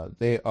you.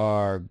 They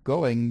are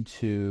going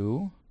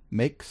to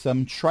make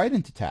some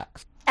trident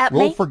attacks. At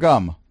Roll me? for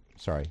gum.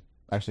 Sorry.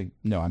 Actually,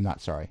 no, I'm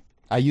not sorry.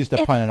 I used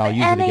a If pun and I'll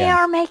use it any again.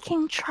 are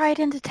making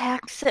trident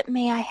attacks at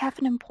me, I have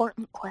an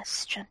important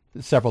question.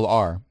 Several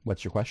are.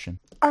 What's your question?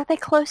 Are they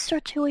closer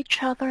to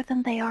each other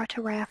than they are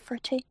to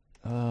Rafferty?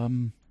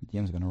 DM's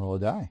going to roll a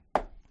die.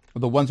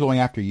 The ones going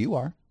after you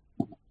are.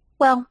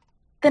 Well,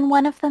 then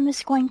one of them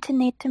is going to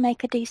need to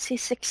make a DC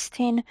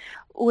 16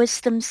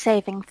 wisdom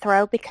saving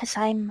throw because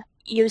I'm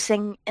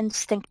using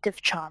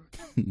instinctive charm.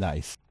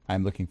 Nice.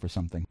 I'm looking for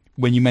something.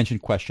 When you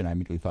mentioned question, I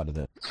immediately thought of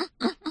this.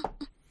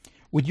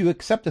 Would you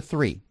accept a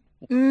 3?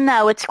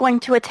 No, it's going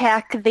to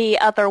attack the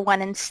other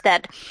one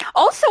instead.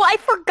 Also, I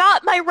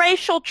forgot my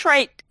racial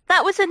trait.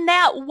 That was a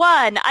nat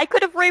 1. I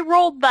could have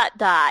re-rolled that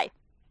die.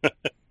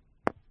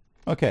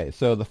 Okay,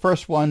 so the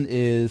first one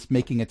is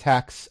making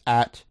attacks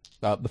at...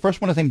 the first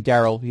one is named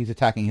Daryl. He's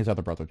attacking his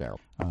other brother, Daryl.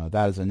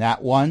 That is a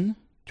nat 1,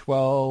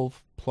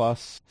 12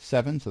 plus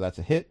 7, so that's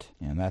a hit.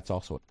 And that's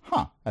also...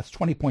 that's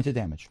 20 points of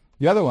damage.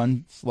 The other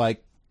one's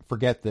like,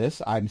 forget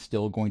this. I'm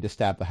still going to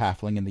stab the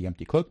halfling in the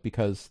empty cloak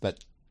because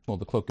that... Well,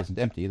 the cloak isn't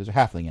empty. There's a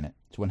halfling in it.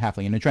 It's one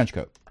halfling in a trench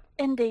coat.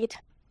 Indeed.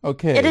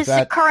 Okay, it is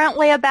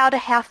currently about a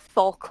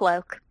half-full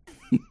cloak.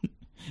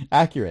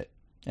 Accurate.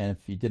 And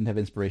if you didn't have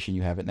inspiration,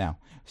 you have it now.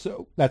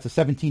 So that's a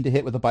 17 to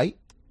hit with a bite.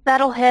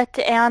 That'll hit,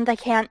 and I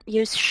can't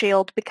use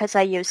shield because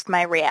I used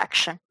my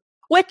reaction,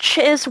 which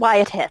is why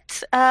it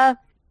hits. Yeah,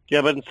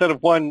 but instead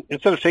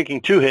of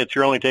taking 2 hits,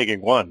 you're only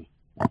taking 1.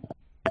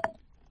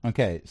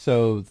 Okay,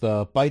 so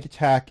the bite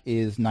attack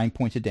is 9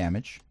 points of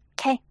damage.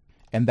 Okay.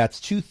 And that's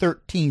 2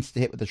 13s to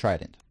hit with the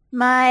trident.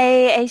 My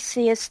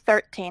AC is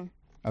 13.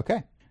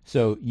 Okay.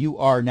 So you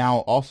are now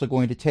also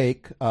going to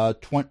take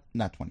 20,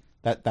 not 20.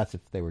 That's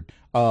if they were.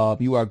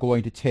 You are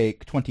going to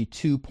take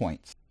 22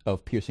 points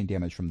of piercing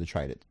damage from the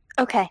trident.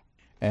 Okay.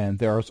 And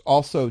there's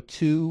also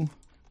 2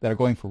 that are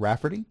going for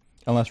Rafferty,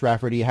 unless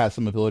Rafferty has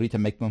some ability to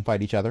make them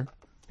fight each other.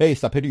 Hey,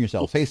 stop hitting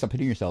yourselves. Hey, stop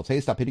hitting yourselves. Hey,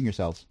 stop hitting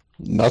yourselves.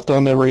 Not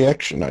on a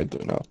reaction, I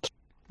do not.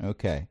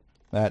 Okay.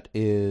 That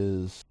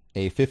is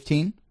a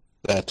 15.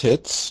 That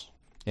hits.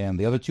 And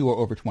the other 2 are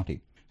over 20.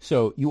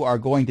 So you are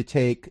going to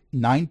take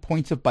 9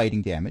 points of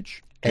biting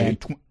damage and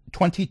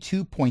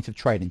 22 points of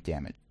trident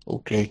damage.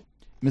 Okay.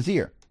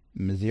 Mazir?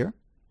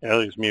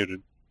 Yeah, he's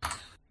muted.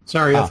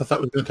 Sorry, I thought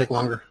that was going to take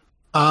longer.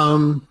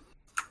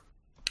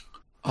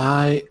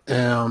 I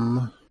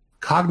am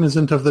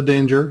cognizant of the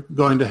danger,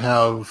 going to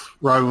have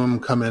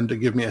Raum come in to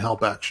give me a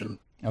help action.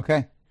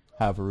 Okay.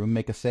 Have Raum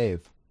make a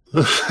save.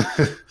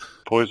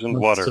 Poisoned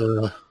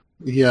water.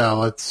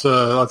 Let's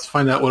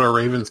find out what our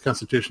Raven's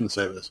Constitution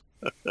save is.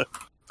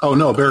 Oh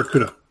no,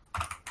 Barracuda.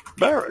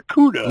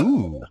 Barracuda.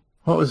 Ooh.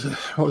 What was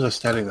I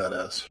stating that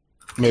as?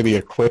 Maybe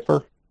a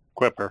quipper?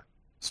 Quipper.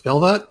 Spell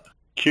that?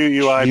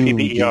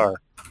 Quipper.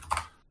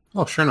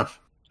 Oh, sure enough.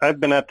 I've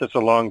been at this a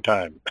long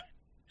time.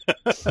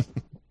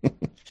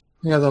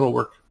 Yeah, that'll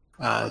work.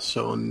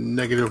 So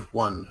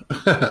 -1.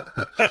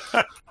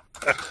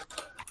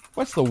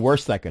 What's the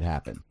worst that could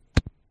happen?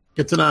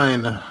 It's a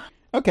 9.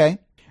 Okay.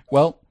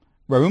 Well,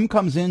 Raum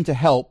comes in to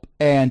help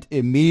and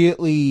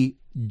immediately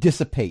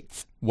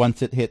dissipates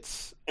once it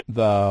hits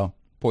the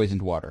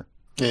poisoned water.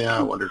 Yeah,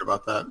 I wondered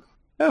about that.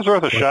 That's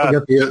worth a shot.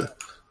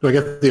 Do I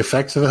get the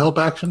effects of a help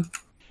action?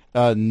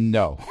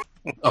 No.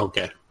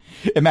 Okay.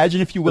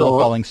 Imagine, if you will, a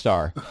falling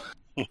star.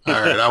 All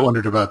right, I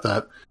wondered about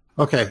that.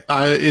 Okay,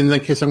 in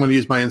that case, I'm going to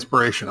use my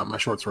inspiration on my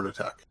short sword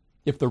attack.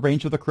 If the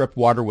range of the corrupt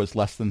water was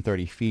less than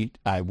 30 feet,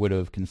 I would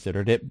have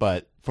considered it,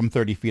 but from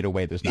 30 feet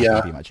away, there's not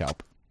going to be much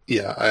help.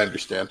 Yeah, I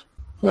understand.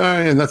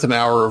 And that's an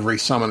hour of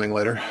resummoning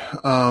later.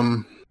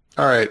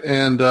 All right,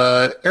 and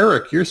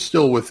Eric, you're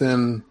still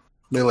within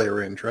melee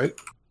range, right?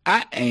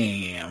 I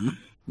am.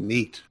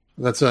 Neat.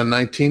 That's a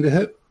 19 to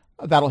hit?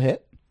 That'll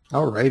hit.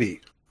 All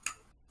righty.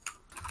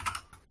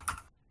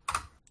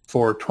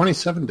 For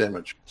 27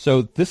 damage.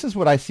 So this is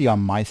what I see on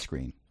my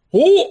screen.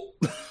 Oh!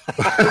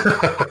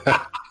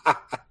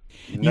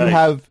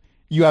 Nice.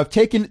 You have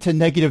taken it to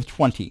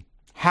 -20.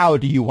 How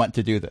do you want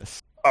to do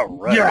this? All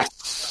right.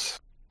 Yes!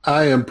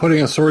 I am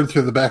putting a sword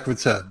through the back of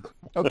its head.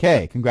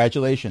 Okay,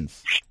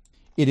 congratulations.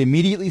 It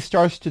immediately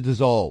starts to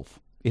dissolve.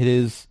 It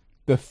is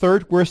the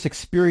 3rd worst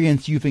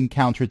experience you've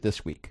encountered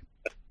this week.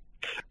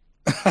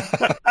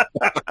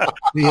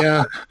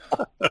 Yeah.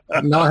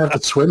 Now I have to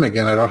swim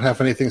again. I don't have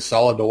anything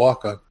solid to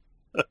walk on.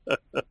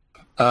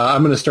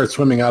 I'm going to start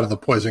swimming out of the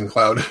poison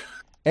cloud.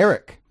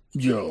 Eric,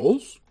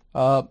 Yes.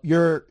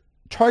 your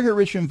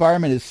target-rich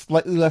environment is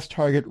slightly less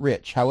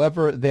target-rich.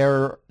 However,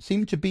 there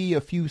seem to be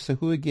a few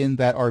Sahuagin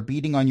that are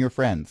beating on your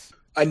friends.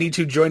 I need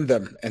to join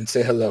them and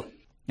say hello.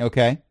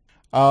 Okay.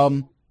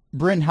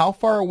 Bryn, how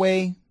far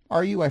away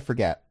are you? I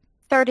forget.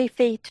 30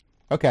 feet.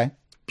 Okay.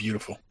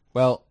 Beautiful.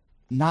 Well,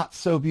 not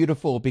so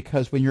beautiful,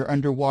 because when you're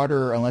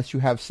underwater, unless you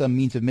have some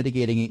means of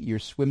mitigating it, your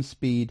swim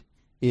speed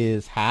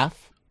is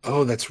half.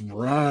 Oh, that's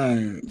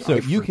right. So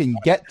you can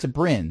get to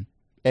Bryn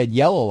and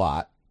yell a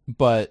lot,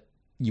 but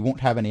you won't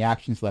have any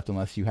actions left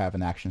unless you have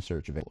an action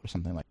surge available or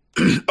something like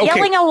that. Okay.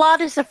 Yelling a lot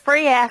is a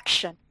free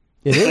action.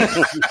 It is.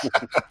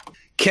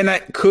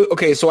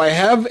 Okay, so I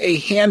have a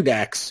hand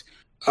axe.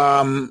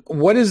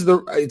 What is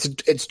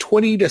it's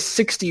 20 to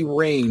 60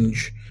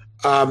 range.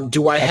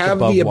 Do I That's have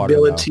above the water,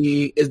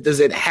 ability?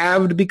 Does it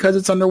halved because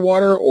it's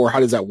underwater, or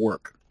how does that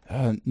work?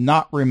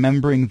 Not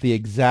remembering the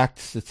exact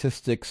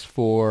statistics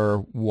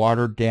for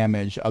water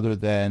damage other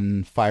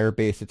than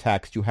fire-based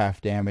attacks do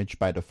half damage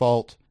by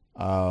default.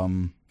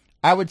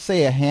 I would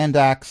say a hand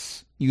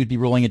axe, you would be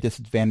rolling a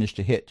disadvantage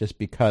to hit just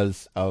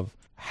because of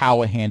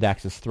how a hand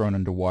axe is thrown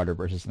underwater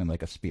versus something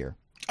like a spear.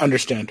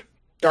 Understand.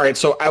 All right,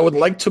 so I would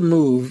like to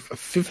move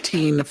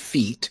 15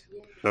 feet.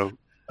 So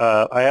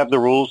I have the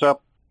rules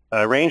up.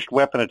 Ranged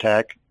weapon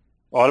attack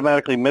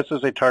automatically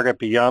misses a target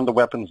beyond the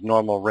weapon's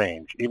normal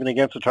range. Even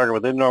against a target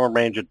within normal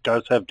range, it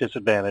does have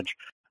disadvantage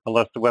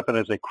unless the weapon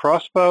is a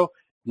crossbow,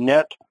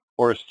 net,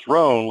 or is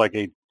thrown like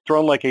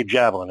a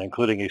javelin,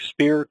 including a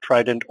spear,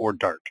 trident, or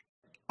dart.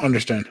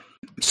 Understand.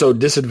 So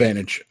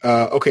disadvantage.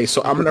 Okay,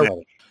 so I'm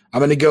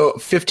gonna go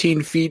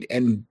 15 feet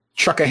and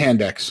chuck a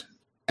hand axe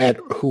at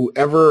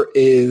whoever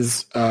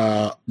is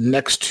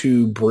next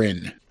to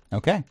Bryn.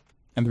 Okay.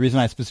 And the reason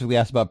I specifically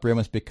asked about Bryn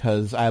was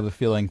because I have a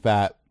feeling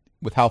that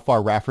with how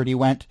far Rafferty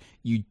went,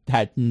 you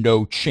had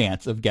no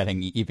chance of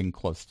getting even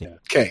close to it.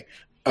 Okay.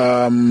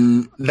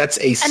 That's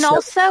a... And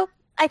also,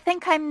 I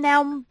think I'm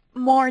now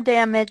more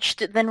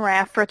damaged than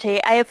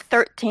Rafferty. I have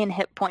 13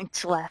 hit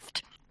points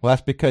left. Well,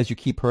 that's because you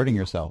keep hurting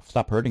yourself.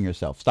 Stop hurting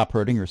yourself. Stop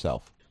hurting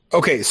yourself.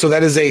 Okay, so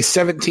that is a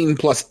 17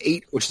 plus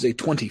 8, which is a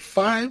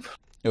 25.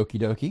 Okie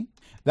dokie.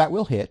 That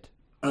will hit.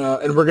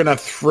 And we're going to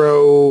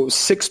throw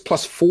 6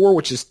 plus 4,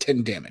 which is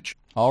 10 damage.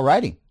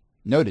 Alrighty.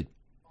 Noted.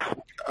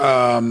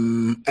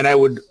 And I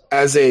would,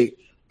 as a...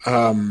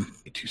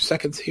 2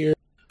 seconds here.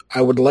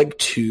 I would like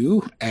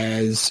to,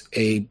 as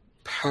a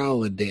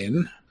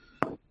paladin...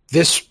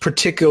 This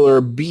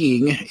particular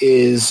being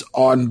is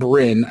on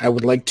Bryn. I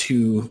would like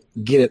to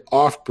get it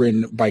off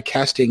Bryn by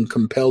casting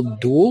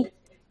Compelled Duel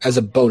as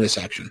a bonus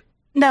action.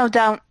 No,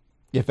 don't.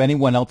 If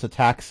anyone else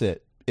attacks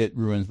it, it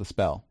ruins the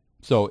spell.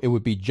 So it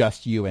would be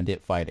just you and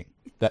it fighting.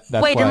 That's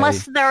Wait, why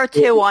unless there are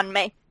 2 on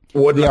me.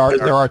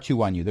 there are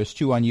 2 on you. There's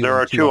 2 on you. There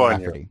and are 2 on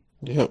Rafferty.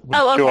 Yeah,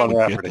 Oh, Two okay. on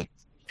Rafferty.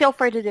 Feel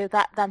free to do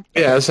that then.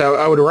 Yeah, so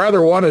I would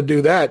rather want to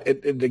do that.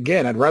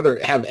 Again, I'd rather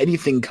have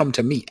anything come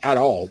to me at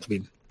all. I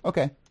mean,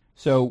 Okay.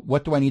 So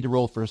what do I need to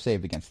roll for a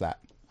save against that?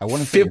 I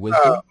want to say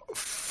wisdom.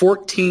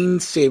 14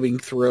 saving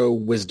throw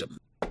wisdom.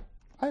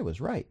 I was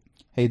right.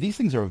 Hey, these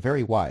things are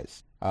very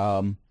wise.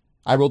 I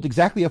rolled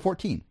exactly a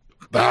 14.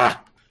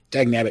 Ah,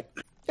 dang nabbit.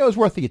 It was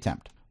worth the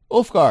attempt.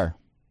 Ulfgar.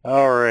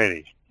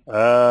 Alrighty.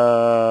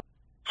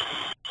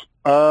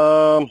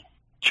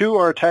 2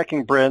 are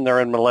attacking Bryn. They're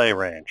in melee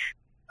range.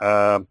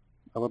 I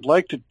would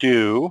like to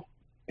do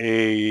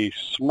a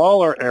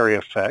smaller area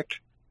effect.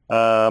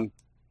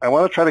 I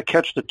want to try to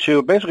catch the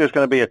 2. Basically, it's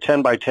going to be a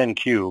 10 by 10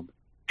 cube.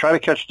 Try to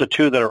catch the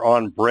 2 that are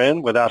on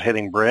Bryn without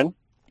hitting Bryn.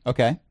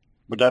 Okay.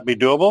 Would that be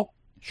doable?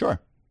 Sure.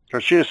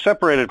 Because she is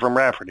separated from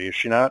Rafferty, is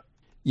she not?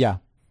 Yeah.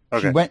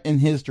 Okay. She went in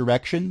his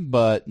direction,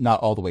 but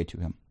not all the way to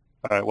him.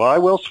 All right. Well, I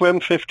will swim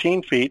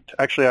 15 feet.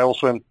 Actually, I will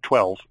swim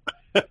 12,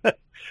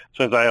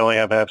 since I only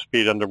have half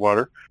speed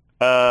underwater.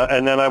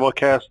 And then I will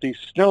cast the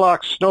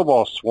Snillock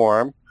Snowball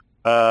Swarm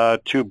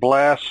to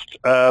blast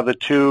the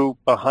 2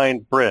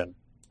 behind Bryn.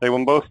 They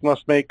will both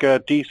must make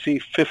a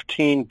DC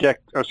 16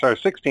 deck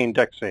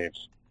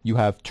saves. You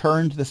have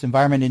turned this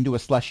environment into a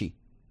slushy.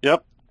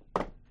 Yep.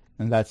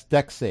 And that's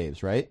deck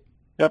saves, right?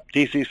 Yep,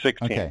 DC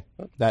 16. Okay.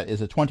 That is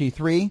a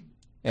 23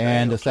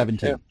 and a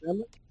 17.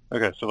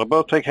 Okay, so they'll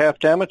both take half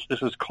damage.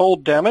 This is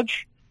cold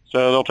damage,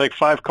 so they'll take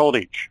 5 cold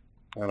each.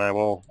 And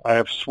I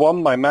have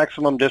swum my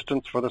maximum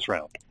distance for this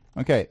round.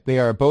 Okay, they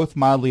are both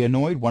mildly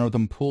annoyed. One of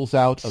them pulls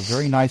out a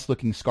very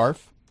nice-looking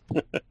scarf.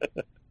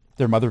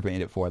 Their mother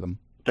made it for them.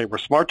 They were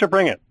smart to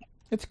bring it.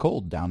 It's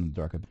cold down in the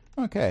dark.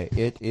 Okay,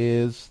 it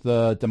is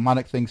the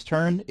demonic thing's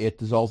turn. It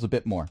dissolves a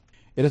bit more.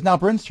 It is now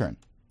Bryn's turn.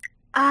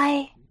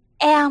 I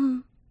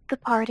am the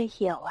party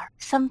healer,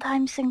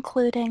 sometimes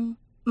including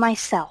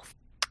myself.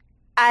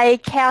 I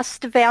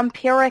cast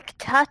Vampiric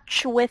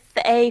Touch with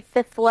a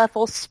 5th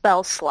level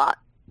spell slot.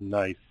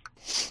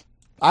 Nice.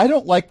 I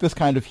don't like this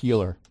kind of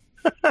healer.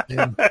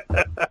 Yeah.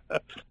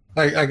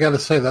 I gotta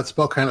say, that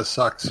spell kind of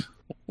sucks.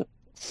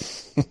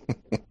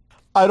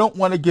 I don't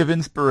want to give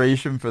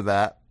inspiration for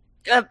that.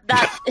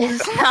 That is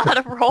not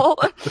a roll.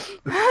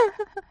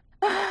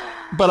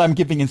 But I'm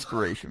giving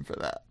inspiration for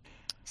that.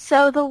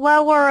 So the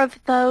lower of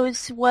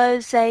those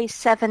was a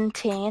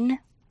 17.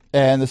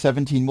 And the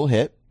 17 will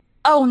hit.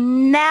 Oh,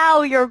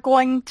 now you're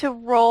going to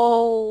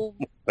roll.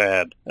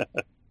 Bad.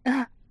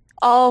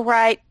 All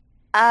right.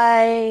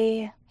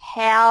 I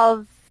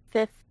have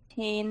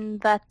 15.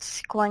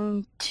 That's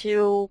going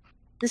to...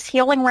 Does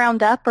healing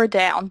round up or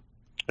down?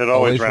 It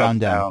always rounds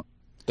down.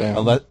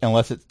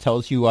 Unless it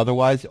tells you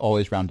otherwise,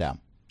 always round down.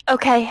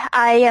 Okay,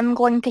 I am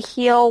going to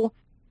heal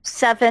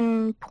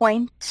 7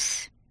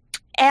 points.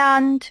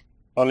 And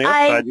On the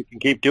upside, you can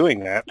keep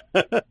doing that.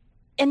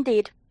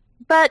 indeed.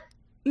 But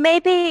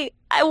maybe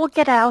I will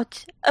get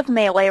out of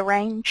melee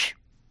range,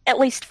 at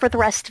least for the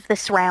rest of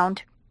this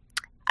round.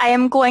 I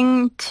am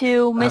going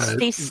to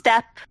Misty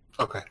Step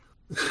Okay.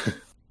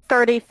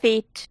 30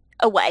 feet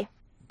away.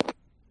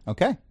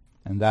 Okay.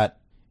 And that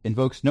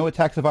invokes no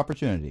attacks of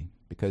opportunity,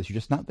 because you're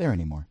just not there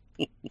anymore.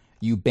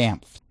 You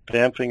bamf.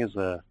 Damping is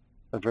a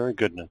very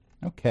good one.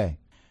 Okay.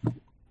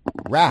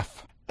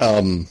 Raph.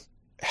 I'm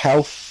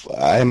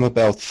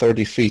about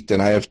 30 feet,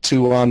 and I have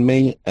 2 on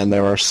me, and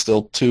there are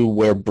still 2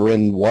 where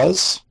Bryn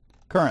was.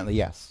 Currently,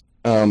 yes.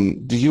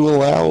 Do you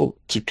allow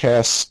to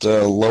cast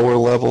a lower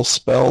level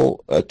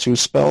spell, 2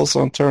 spells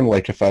on turn?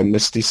 Like if I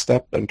Misty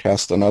Step and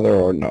cast another,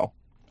 or no?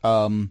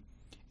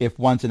 If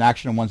one's an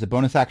action and one's a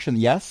bonus action,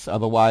 yes.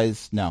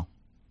 Otherwise, no.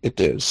 It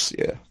is,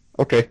 yeah.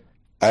 Okay.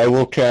 I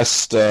will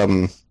cast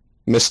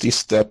Misty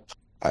Step.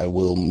 I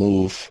will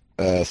move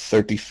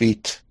 30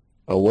 feet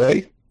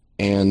away.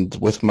 And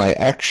with my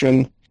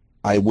action,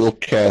 I will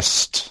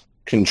cast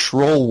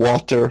Control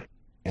Water,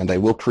 and I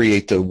will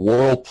create a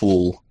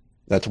whirlpool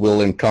that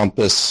will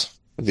encompass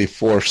the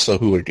 4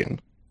 Sahuagin.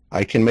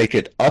 I can make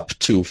it up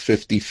to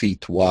 50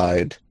 feet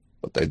wide,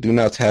 but I do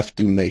not have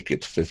to make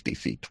it 50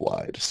 feet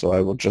wide. So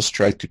I will just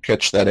try to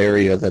catch that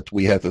area that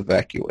we have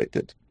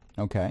evacuated.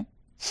 Okay.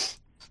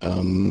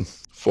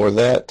 For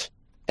that,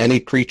 any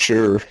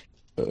creature,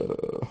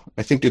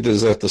 I think it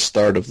is at the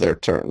start of their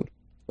turn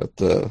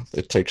that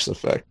it takes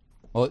effect.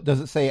 Well, does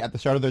it say at the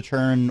start of their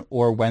turn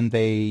or when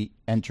they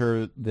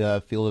enter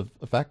the field of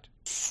effect?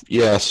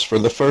 Yes, for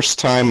the first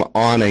time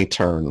on a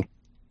turn,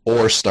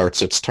 or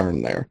starts its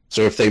turn there.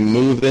 So if they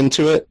move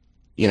into it,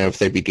 if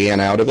they began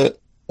out of it,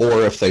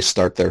 or if they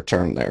start their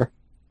turn there,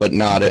 but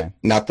not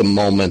the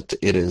moment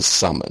it is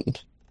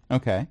summoned.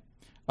 Okay.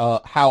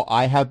 How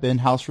I have been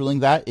house ruling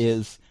that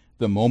is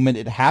the moment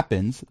it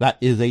happens, that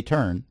is a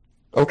turn.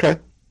 Okay.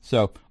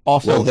 So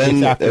also well, then,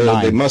 it's after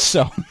 9. They must...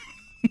 So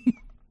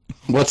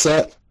What's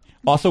that?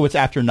 Also, it's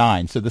after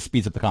 9, so this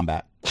speeds up the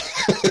combat.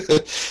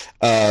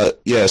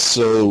 Yes,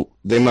 so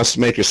they must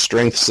make a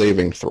strength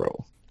saving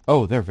throw.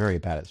 Oh, they're very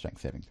bad at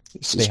strength saving.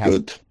 This is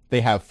good.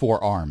 They have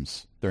 4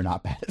 arms. They're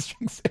not bad at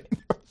strength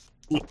saving throws.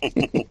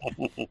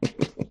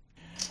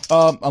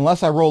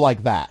 Unless I roll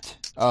like that.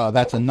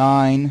 That's a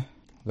 9.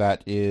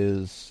 That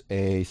is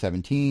a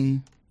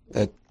 17.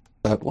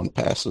 That one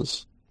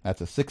passes.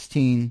 That's a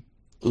 16.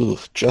 Ooh,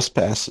 just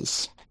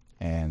passes.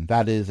 And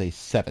that is a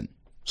 7.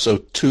 So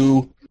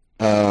 2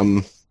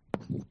 of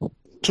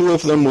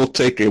them will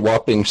take a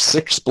whopping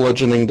 6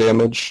 bludgeoning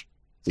damage.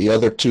 The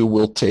other 2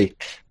 will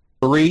take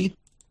 3,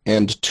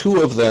 and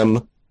 2 of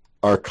them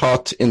are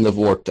caught in the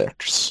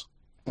vortex.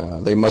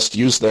 They must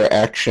use their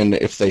action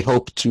if they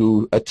hope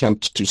to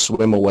attempt to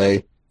swim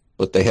away,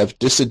 but they have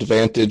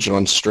disadvantage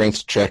on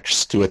strength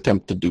checks to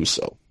attempt to do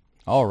so.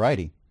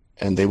 Alrighty.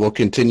 And they will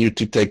continue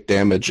to take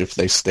damage if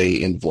they stay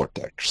in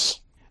vortex.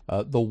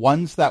 The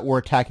ones that were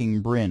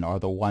attacking Bryn are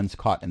the ones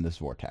caught in this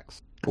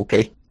vortex.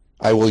 Okay.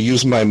 I will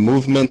use my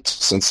movement,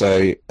 since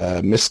I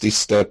Misty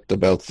stepped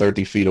about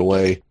 30 feet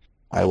away.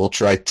 I will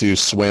try to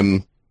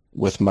swim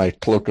with my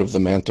Cloak of the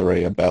Manta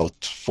Ray about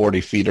 40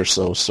 feet or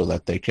so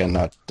that they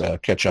cannot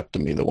catch up to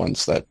me, the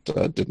ones that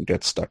didn't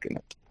get stuck in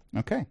it.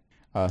 Okay.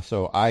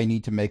 So I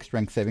need to make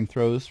strength saving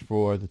throws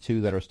for the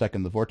 2 that are stuck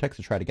in the vortex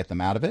to try to get them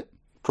out of it.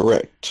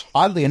 Correct.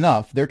 Oddly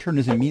enough, their turn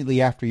is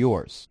immediately after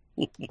yours.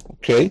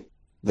 Okay.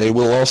 They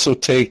will also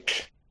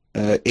take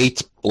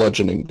 8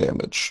 bludgeoning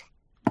damage.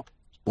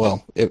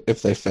 Well,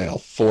 if they fail.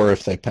 4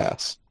 if they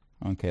pass.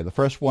 Okay, the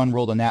first one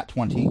rolled a nat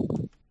 20.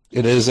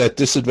 It is at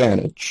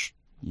disadvantage.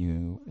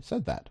 You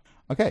said that.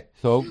 Okay,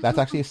 so that's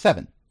actually a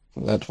 7.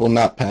 That will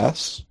not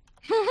pass.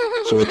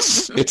 So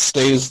it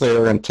stays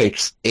there and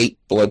takes 8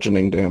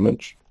 bludgeoning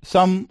damage.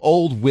 Some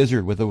old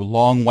wizard with a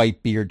long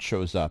white beard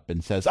shows up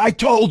and says, "I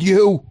told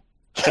you!"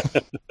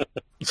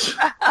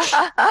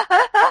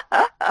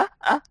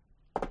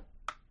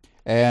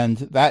 And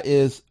that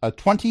is a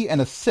 20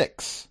 and a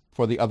 6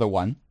 for the other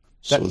one.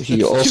 So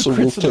he also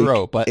will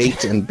take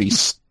 8 and be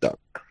stuck.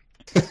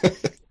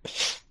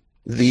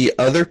 The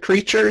other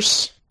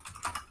creatures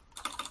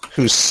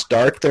who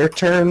start their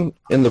turn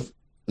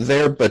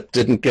there but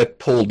didn't get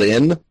pulled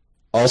in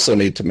also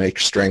need to make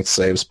strength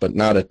saves, but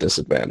not at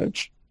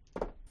disadvantage.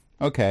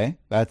 Okay,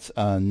 that's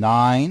a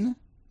 9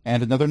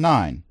 and another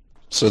 9.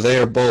 So they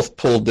are both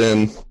pulled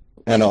in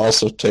and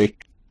also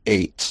take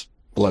 8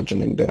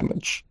 bludgeoning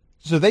damage.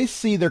 So they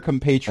see their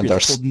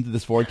compatriots pulled into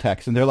this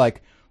vortex, and they're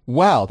like,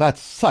 "Wow, that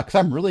sucks.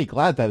 I'm really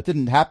glad that it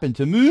didn't happen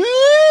to me."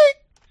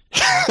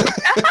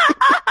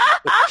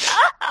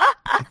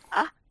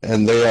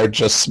 And they are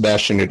just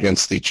smashing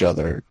against each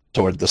other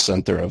toward the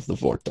center of the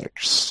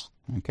vortex.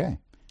 Okay.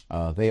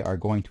 They are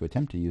going to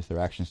attempt to use their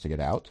actions to get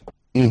out.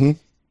 Mm-hmm.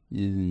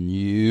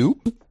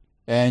 Nope.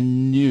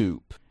 And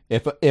nope.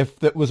 If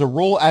it was a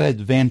roll at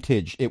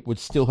advantage, it would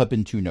still have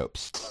been 2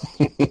 nopes.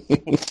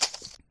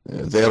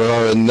 There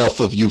are enough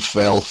of you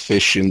foul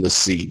fish in the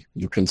sea.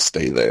 You can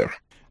stay there.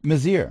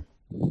 Mazir.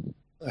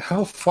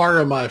 How far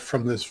am I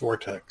from this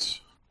vortex?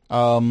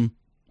 I'm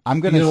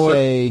going to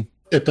say...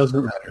 It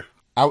doesn't matter.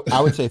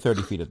 I would say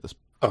 30 feet at this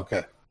point.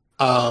 Okay.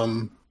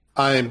 I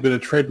am going to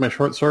trade my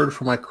short sword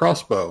for my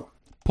crossbow.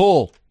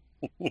 Pull.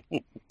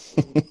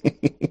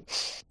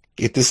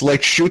 It is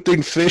like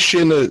shooting fish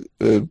in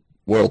a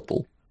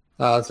whirlpool.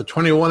 It's a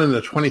 21 and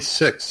a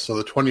 26, so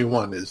the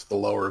 21 is the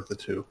lower of the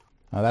 2.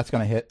 That's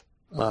going to hit.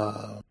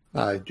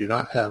 I do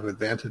not have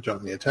advantage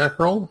on the attack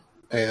roll,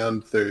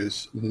 and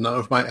there's none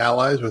of my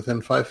allies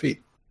within 5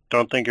 feet.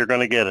 Don't think you're going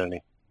to get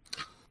any.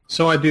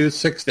 So I do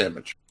 6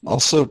 damage.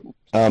 Also,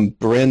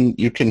 Bryn,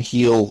 you can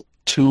heal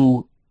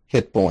 2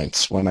 hit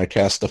points. When I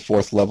cast a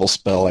 4th level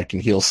spell, I can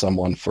heal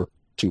someone for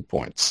 2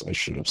 points. I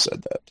should have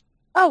said that.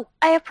 Oh,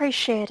 I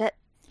appreciate it.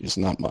 It's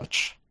not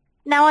much.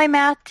 Now I'm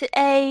at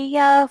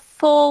a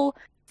full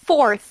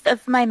 4th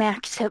of my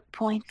max hit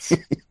points.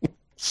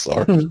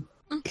 Sorry.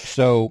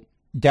 So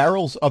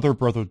Daryl's other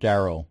brother,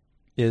 Daryl,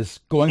 is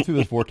going through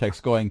this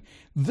vortex going,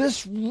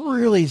 this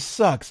really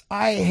sucks.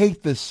 I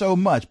hate this so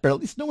much, but at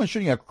least no one's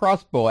shooting a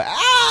crossbow.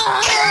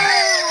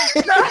 Ah!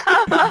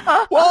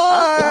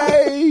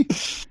 Why?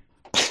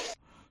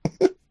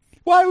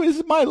 Why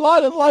was my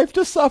lot in life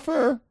to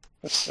suffer?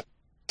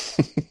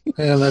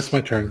 And that's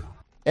my turn.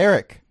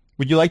 Eric,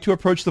 would you like to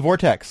approach the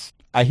vortex?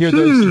 I hear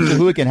those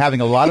Jehuican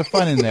having a lot of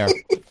fun in there.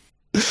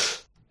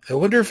 I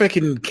wonder if I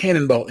can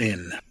cannonball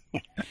in.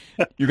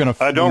 You're gonna.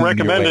 I don't fling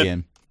your recommend way it.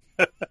 in.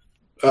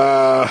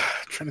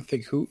 Trying to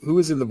think who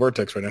is in the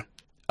vortex right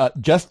now.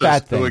 Just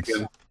bad Let's go things.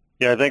 again.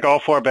 Yeah, I think all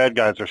 4 bad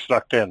guys are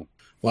sucked in.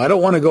 Well, I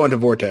don't want to go into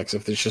vortex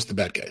if it's just the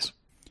bad guys.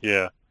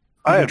 Yeah.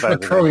 You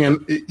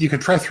can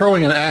try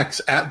throwing an axe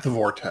at the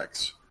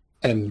vortex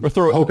and Or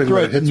throw hoping that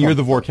it it hits near one.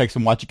 the vortex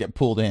and watch it get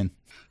pulled in.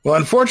 Well,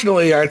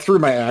 unfortunately, I threw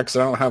my axe.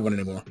 I don't have one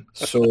anymore.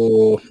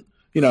 So,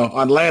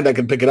 on land, I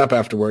can pick it up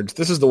afterwards.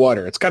 This is the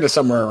water. It's kind of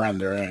somewhere around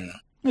there. I don't know.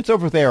 It's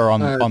over there on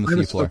the Find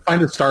seafloor.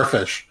 Find a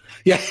starfish.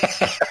 Yeah.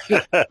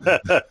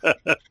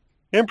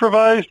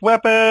 Improvised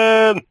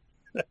weapon!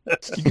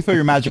 You can throw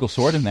your magical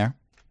sword in there.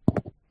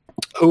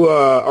 Who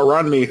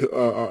around me?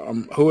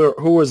 Who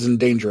was in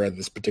danger at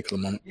this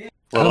particular moment?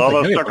 Well, don't all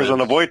think those suckers anybody on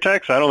the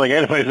vortex, I don't think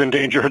anybody's in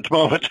danger at the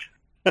moment.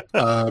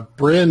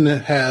 Bryn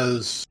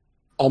has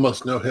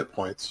almost no hit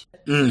points.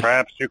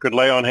 Perhaps you could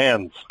lay on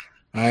hands.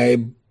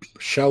 I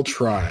shall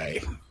try.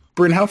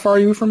 Bryn, how far are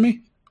you from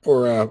me?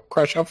 Or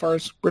Crash, how far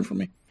is Bryn from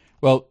me?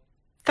 Well,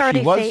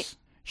 30 feet.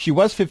 she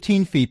was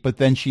 15 feet, but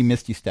then she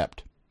misty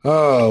stepped.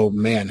 Oh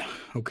man.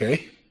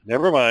 Okay.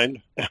 Never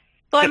mind. So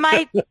I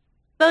might,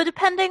 though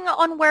depending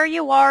on where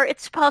you are,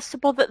 it's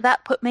possible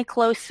that put me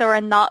closer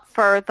and not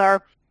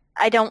further.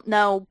 I don't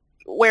know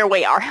where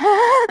we are.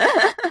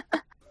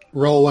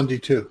 Roll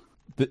 1d2.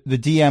 The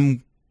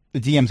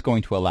DM's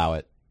going to allow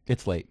it.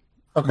 It's late.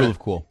 Okay. Rule of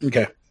cool.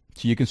 Okay.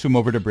 So you can swim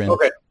over to Bryn.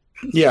 Okay.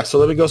 Yeah. So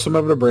let me go swim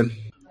over to Bryn.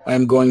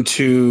 I'm going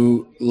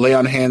to lay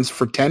on hands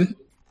for 10.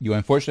 You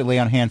unfortunately lay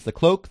on hands the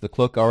cloak. The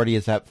cloak already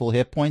is at full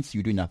hit points.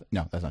 You do nothing.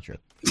 No, that's not true.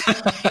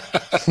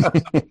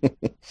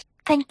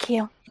 Thank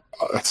you.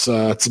 That's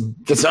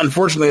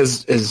unfortunately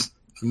as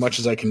much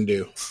as I can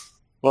do.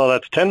 Well,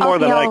 that's 10 more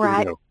than I Okay, can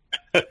alright.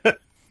 do.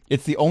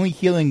 It's the only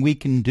healing we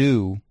can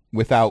do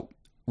without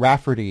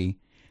Rafferty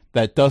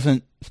that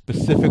doesn't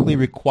specifically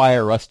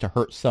require us to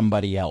hurt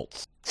somebody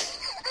else.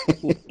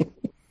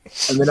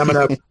 And then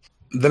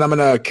I'm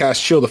gonna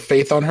cast Shield of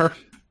Faith on her.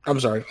 I'm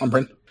sorry, on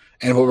Bryn.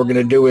 And what we're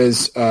gonna do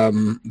is, I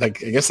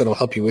guess that'll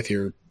help you with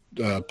your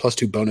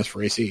 +2 bonus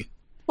for AC.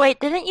 Wait,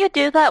 didn't you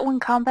do that when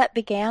combat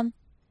began?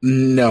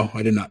 No,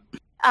 I did not.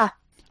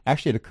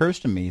 Actually, it occurs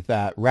to me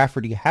that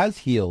Rafferty has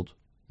healed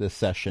this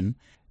session,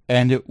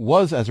 and it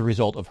was as a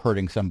result of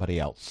hurting somebody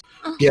else.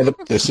 Yeah,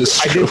 This is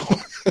I true.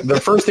 did.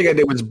 The first thing I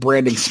did was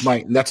Branding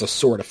Smite, and that's a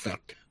sword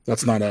effect.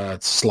 That's not a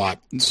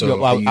slot. So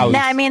No, I was- No,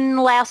 I mean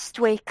last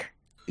week.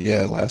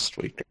 Yeah, last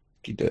week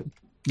he did.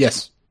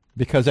 yes.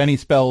 Because any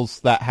spells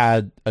that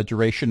had a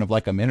duration of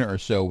like a minute or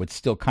so would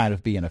still kind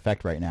of be in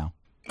effect right now.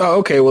 Oh,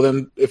 okay. Well,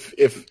 then if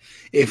the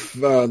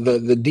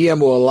DM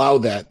will allow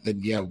that,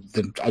 then yeah,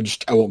 then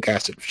I won't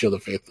cast it. Shield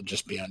of Faith will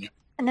just be on you.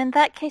 And in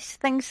that case,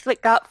 things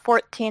that got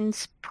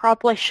 14s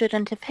probably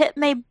shouldn't have hit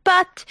me,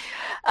 but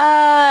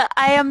I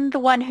am the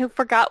one who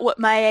forgot what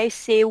my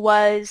AC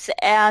was,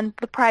 and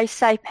the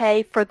price I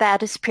pay for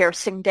that is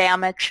piercing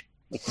damage.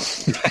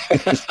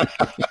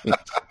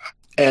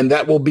 And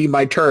that will be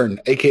my turn,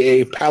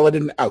 aka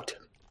Paladin out.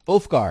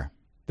 Ulfgar,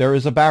 there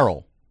is a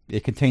barrel.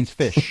 It contains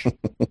fish.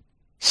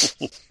 Is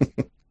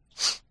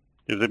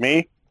it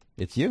me?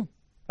 It's you.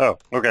 Oh,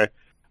 okay.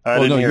 I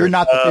Well, didn't no, hear you're it.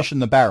 not the fish in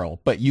the barrel,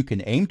 but you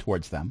can aim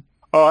towards them.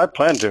 Oh, I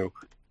plan to.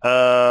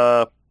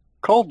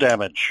 Cold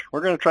damage.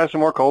 We're going to try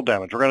some more cold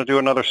damage. We're going to do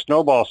another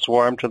snowball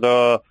swarm to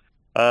the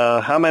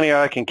how many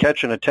I can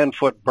catch in a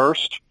 10-foot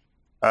burst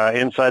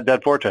inside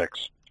that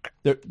vortex.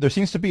 There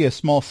seems to be a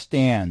small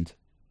stand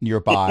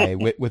nearby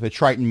with a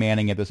Triton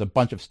manning it. There's a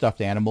bunch of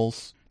stuffed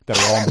animals that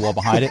are all on the wall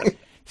behind it.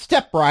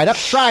 Step right up.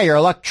 Try your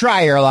luck.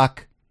 Try your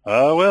luck.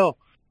 Well,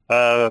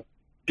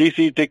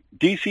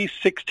 DC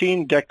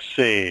 16 dex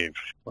save.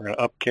 We're going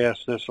to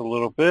upcast this a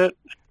little bit.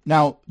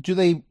 Now, do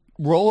they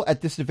roll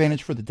at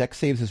disadvantage for the dex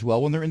saves as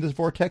well when they're in this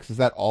vortex? Is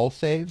that all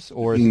saves?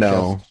 Or is it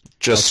No,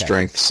 just Okay.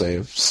 strength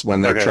saves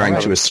when they're Okay. trying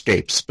Alright. to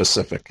escape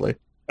specifically.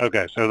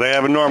 Okay, so they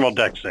have a normal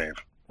dex save.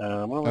 What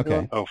are we Okay.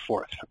 doing? Oh,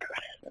 fourth.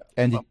 Okay.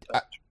 And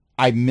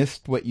I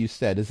missed what you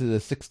said. Is it a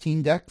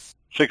 16 dex?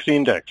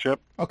 16 dex, yep.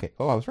 Okay.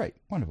 Oh, I was right.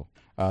 Wonderful.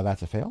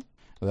 That's a fail.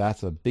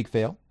 That's a big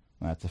fail.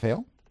 That's a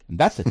fail. And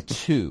that's a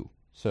 2.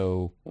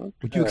 So would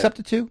you Okay. accept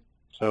a 2?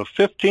 So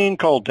 15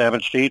 cold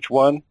damage to each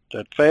one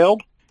that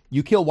failed.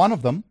 You kill one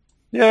of them.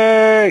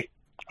 Yay!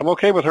 I'm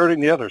okay with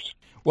hurting the others.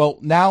 Well,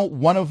 now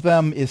one of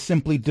them is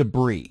simply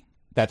debris.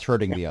 That's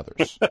hurting the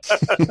others.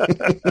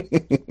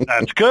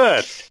 That's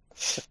good.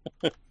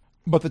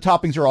 But the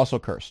toppings are also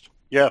cursed.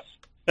 Yes.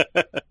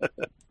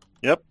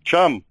 Yep,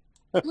 chum.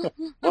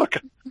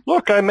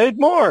 Look, I made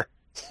more.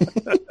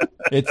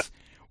 It's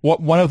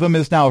one of them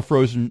is now a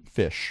frozen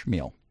fish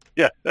meal.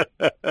 Yeah.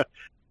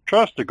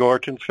 Trust the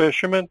Gorton's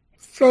fisherman.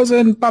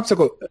 Frozen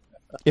popsicle.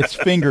 Its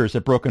fingers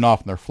have broken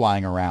off and they're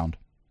flying around.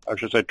 I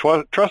should say,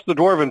 trust the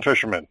dwarven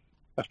fisherman.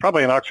 That's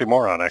probably an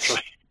oxymoron,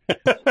 actually.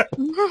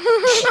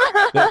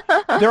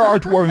 There are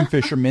dwarven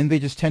fishermen. They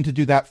just tend to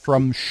do that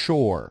from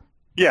shore.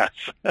 Yes.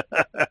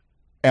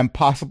 And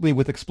possibly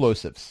with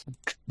explosives.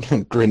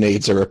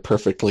 Grenades are a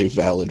perfectly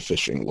valid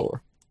fishing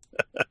lure.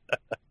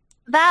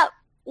 That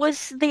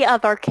was the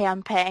other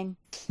campaign.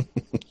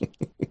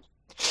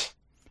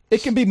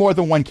 It can be more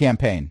than one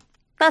campaign.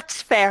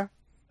 That's fair.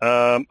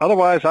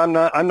 Otherwise, I'm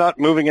not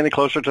moving any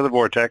closer to the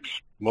vortex.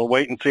 We'll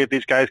wait and see if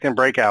these guys can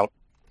break out.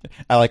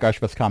 I like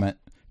Ashbeth's comment.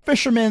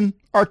 Fishermen,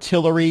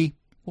 artillery,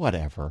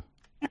 whatever.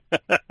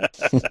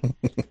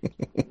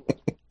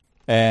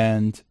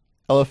 And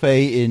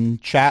LFA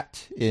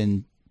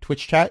in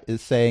Twitch chat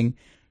is saying,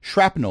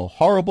 shrapnel,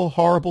 horrible,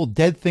 horrible,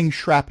 dead thing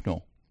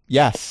shrapnel.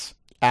 Yes,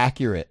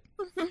 accurate.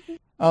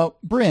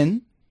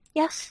 Bryn,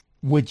 Yes.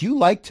 would you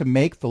like to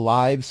make the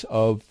lives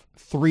of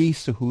 3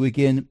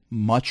 Sahuagin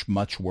much,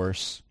 much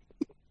worse?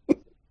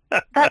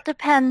 That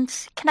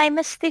depends. Can I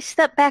misty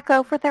step back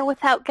over there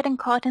without getting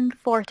caught in the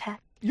vortex?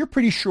 You're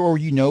pretty sure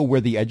you know where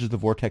the edges of the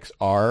vortex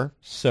are,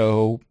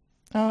 so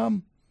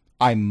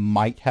I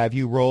might have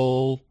you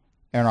roll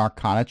an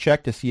Arcana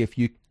check to see if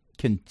you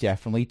can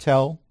definitely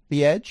tell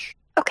the edge.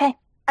 Okay,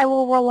 I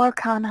will roll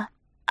Arcana.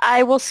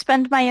 I will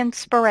spend my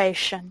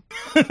inspiration.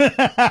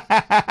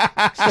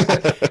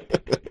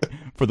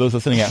 For those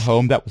listening at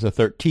home, that was a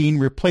 13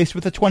 replaced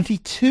with a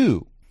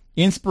 22.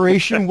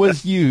 Inspiration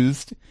was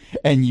used,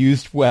 and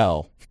used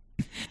well.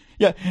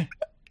 Yeah,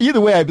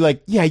 either way, I'd be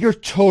like, yeah, you're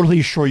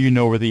totally sure you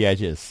know where the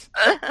edge is.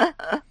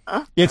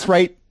 It's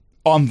right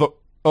on the...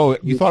 Oh,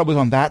 you thought it was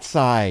on that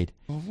side.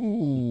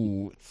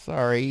 Ooh,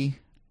 sorry.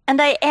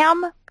 And I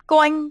am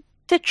going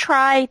to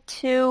try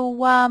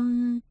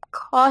to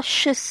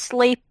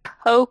cautiously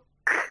poke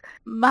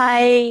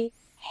my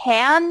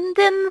hand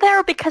in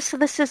there because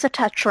this is a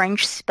touch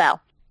range spell.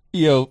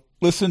 Yo,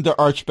 listen to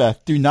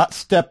Archbeth. Do not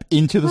step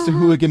into the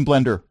Sahuagin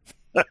blender.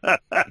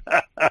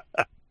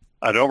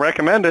 I don't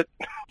recommend it.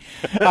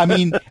 I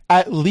mean,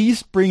 at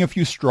least bring a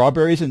few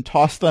strawberries and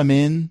toss them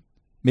in.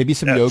 Maybe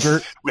some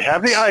yogurt. We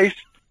have the ice.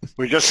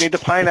 We just need the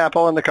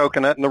pineapple and the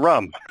coconut and the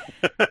rum.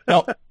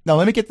 Now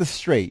let me get this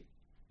straight.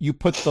 You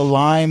put the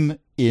lime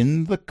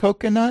in the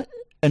coconut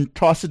and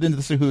toss it into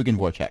the Sahuagin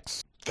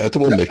vortex. That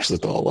will mix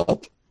it all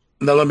up.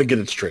 Now let me get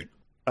it straight.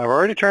 I've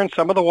already turned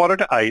some of the water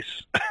to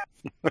ice.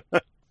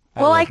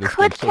 Well, I love this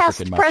could game so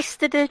cast freaking much.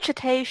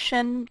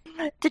 prestidigitation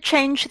to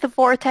change the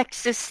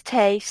vortex's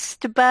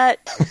taste, but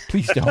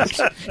Please don't.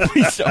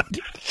 Please don't.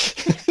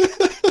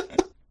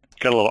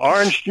 Got a little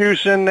orange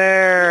juice in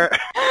there.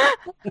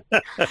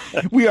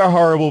 We are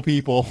horrible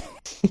people.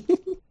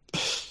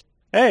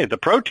 Hey, the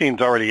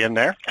protein's already in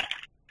there.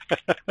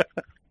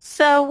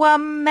 so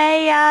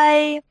may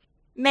I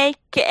make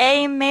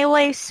a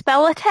melee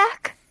spell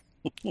attack?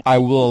 I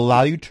will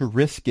allow you to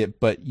risk it,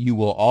 but you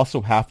will also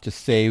have to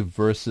save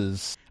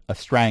versus a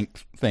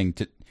strength thing.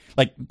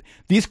 Like,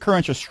 these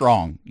currents are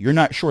strong. You're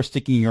not sure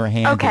sticking your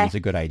hand in is a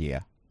good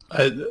idea.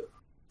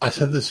 I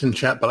said this in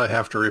chat, but I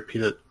have to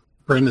repeat it.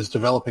 Bryn is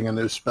developing a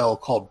new spell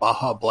called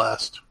Baja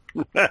Blast.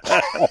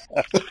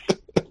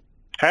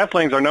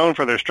 Halflings are known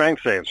for their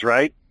strength saves,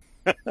 right?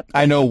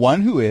 I know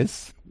one who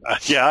is.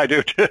 Yeah, I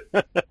do too.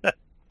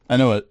 I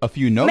know a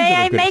few gnomes May that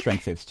I are good at make-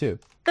 strength saves, too.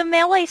 The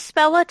melee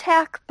spell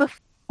attack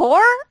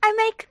before I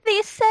make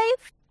these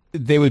save?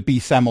 They would be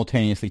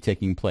simultaneously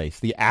taking place.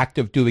 The act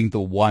of doing the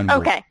one would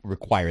Okay.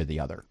 require the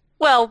other.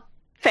 Well,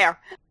 fair.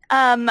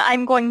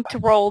 I'm going to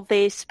roll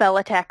the spell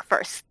attack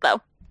first,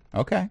 though.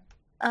 Okay.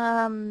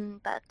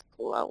 That's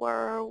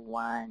lower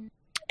one.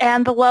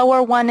 And the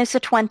lower one is a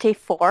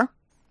 24.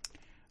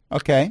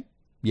 Okay.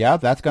 Yeah,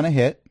 that's going to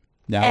hit.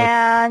 Now,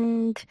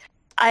 And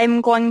I'm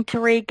going to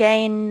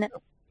regain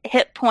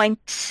hit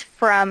points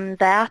from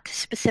that,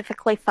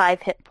 specifically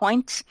 5 hit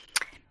points,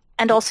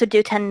 and also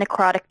do 10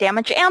 necrotic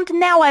damage. And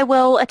now I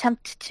will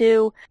attempt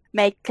to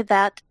make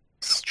that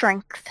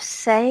strength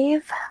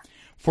save.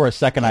 for a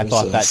second, I That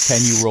thought was that a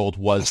 10 you rolled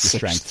was the 16.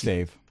 strength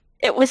save.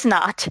 It was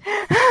not.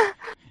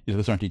 It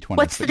was on D20.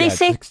 What's the but yeah, DC?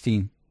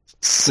 16.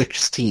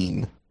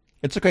 16.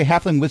 It's okay.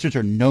 Halfling wizards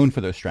are known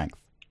for their strength.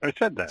 I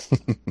said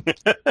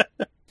that.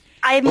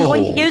 I'm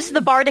going to Oh. use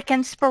the bardic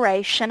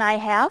inspiration I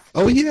have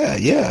Oh,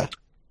 yeah.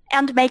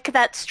 and make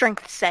that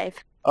strength save.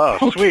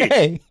 Oh, sweet.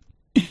 Okay.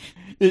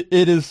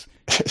 It is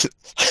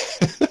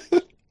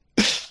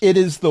it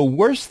is the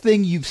worst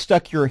thing you've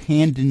stuck your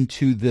hand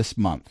into this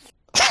month.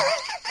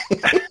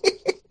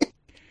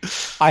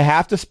 I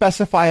have to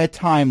specify a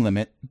time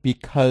limit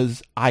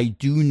because I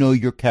do know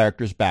your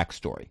character's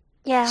backstory,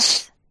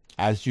 Yes.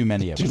 as do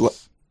many of Do you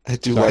us. I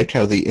do Sorry. like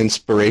how the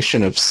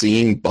inspiration of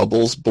seeing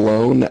bubbles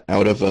blown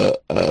out of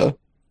a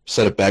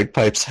set of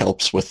bagpipes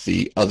helps with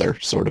the other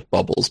sort of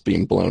bubbles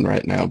being blown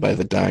right now by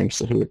the dying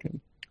Sahuagin.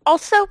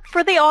 Also,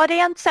 for the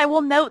audience, I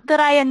will note that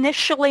I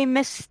initially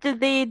missed the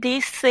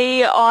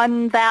DC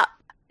on that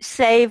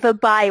save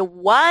by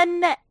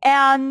 1,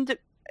 and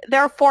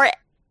therefore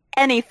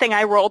anything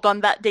I rolled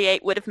on that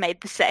D8 would have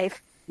made the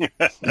save.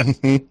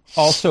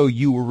 Also,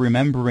 you were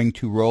remembering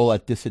to roll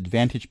at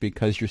disadvantage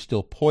because you're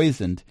still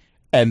poisoned,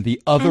 and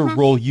the other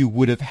roll you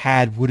would have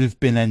had would have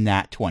been a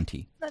nat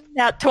 20.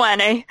 Nat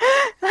 20.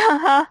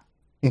 I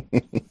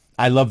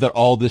love that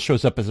all this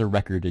shows up as a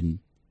record in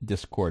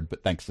Discord,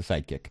 but thanks to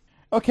Sidekick.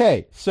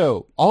 Okay,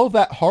 so all of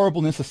that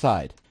horribleness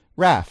aside,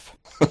 Raph.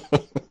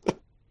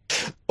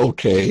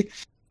 Okay.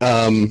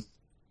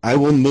 I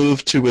will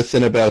move to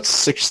within about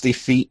 60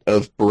 feet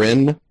of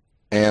Bryn,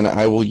 and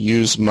I will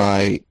use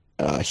my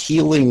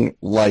healing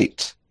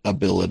light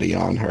ability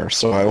on her.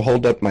 So I will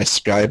hold up my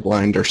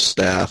Skyblinder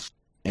staff,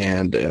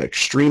 and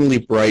extremely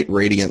bright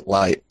radiant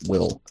light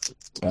will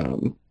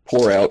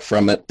pour out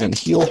from it and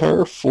heal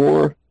her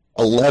for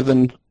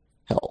 11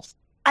 health.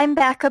 I'm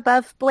back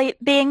above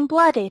being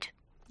bloodied.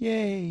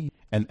 Yay.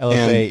 And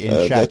LFA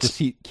in chat just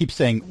keeps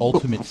saying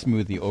ultimate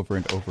smoothie over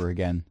and over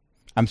again.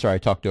 I'm sorry, I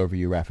talked over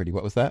you, Rafferty.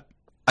 What was that?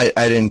 I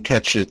didn't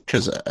catch it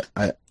because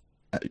I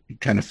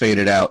kind of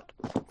faded out.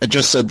 I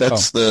just said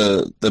that's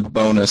the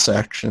bonus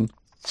action.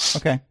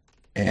 Okay.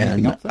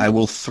 And else, I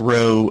will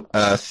throw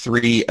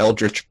 3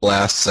 Eldritch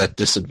Blasts at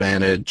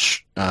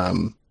disadvantage,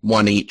 1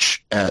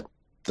 each at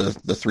the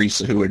 3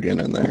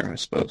 Sahuagin in there, I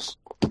suppose.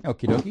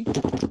 Okie dokie.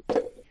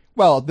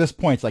 Well, at this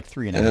point, it's like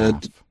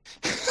 3.5.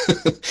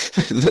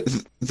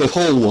 The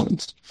whole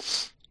ones.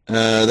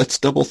 That's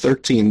double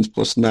 13s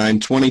plus 9.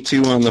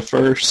 22 on the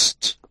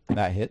first.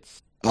 That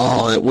hits.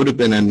 Oh, it would have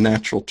been a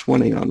natural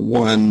 20 on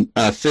one.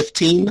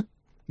 15.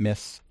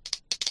 Miss.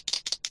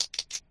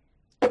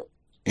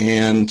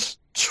 And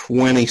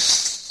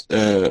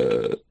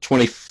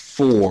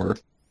 24.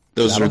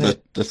 Those That'll are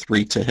hit. the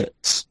 3 to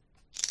hits.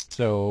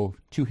 So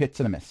 2 hits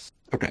and a miss.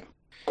 Okay.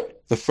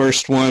 The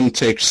first one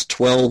takes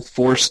 12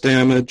 force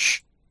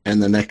damage,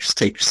 and the next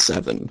takes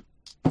 7.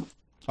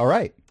 All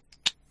right.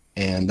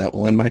 And that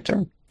will end my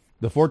turn.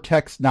 The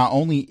vortex not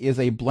only is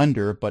a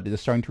blender, but it is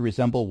starting to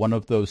resemble one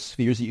of those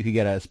spheres that you could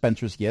get at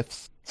Spencer's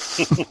Gifts.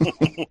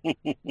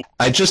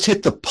 I just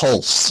hit the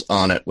pulse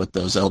on it with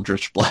those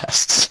Eldritch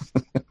Blasts.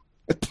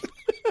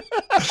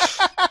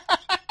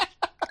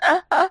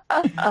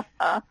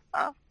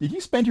 Did you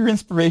spend your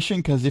inspiration?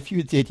 Because if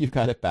you did, you've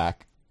got it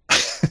back.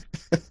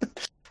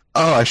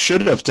 Oh, I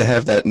should have to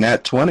have that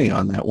nat 20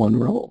 on that one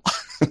roll.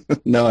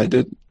 No, I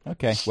didn't.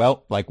 Okay,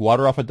 well, like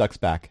water off a duck's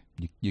back.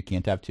 You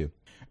can't have 2.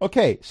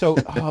 Okay, so,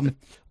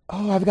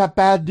 I've got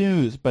bad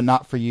news, but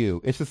not for you.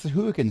 It's the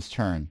Sahuagin's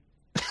turn.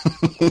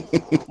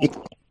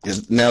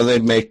 Now they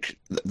make,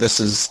 this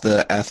is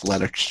the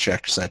athletics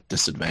checks at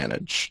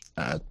disadvantage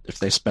if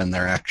they spend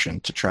their action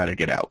to try to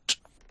get out.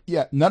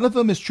 Yeah, none of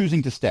them is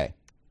choosing to stay.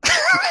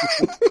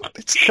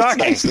 It's Shocking.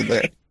 nice in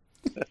there.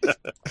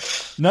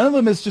 None of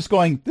them is just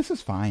going, this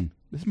is fine.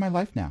 This is my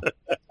life now.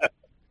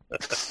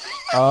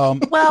 Well,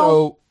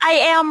 so, I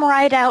am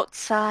right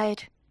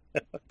outside.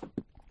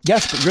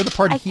 yes, but you're the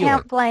party I healer.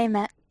 can't blame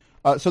it.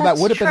 So that That's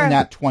would have been a true.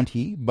 nat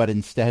 20, but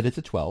instead it's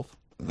a 12.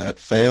 That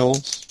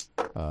fails.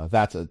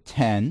 That's a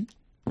 10.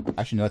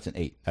 Actually, no, that's an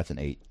 8. That's an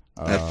 8.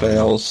 That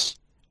fails.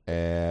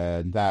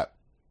 And that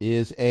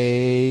is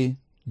a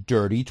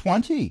dirty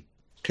 20.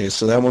 Okay,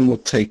 so that one will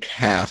take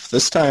half.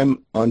 This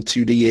time on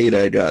 2d8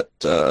 I got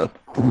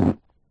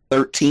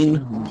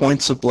 13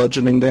 points of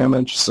bludgeoning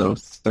damage, so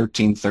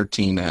 13,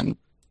 13, and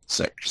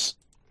 6.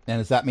 And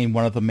does that mean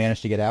one of them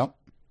managed to get out?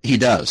 He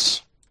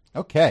does.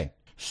 Okay.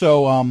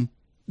 So,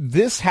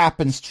 this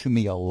happens to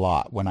me a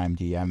lot when I'm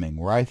DMing,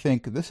 where I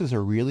think this is a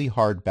really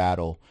hard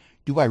battle.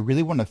 Do I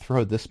really want to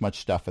throw this much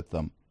stuff at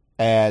them?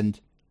 And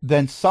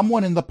then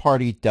someone in the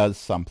party does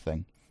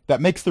something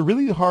that makes the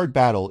really hard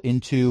battle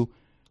into,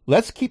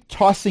 let's keep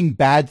tossing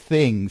bad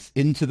things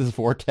into this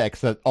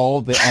vortex that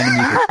all the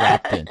enemies are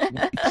trapped in.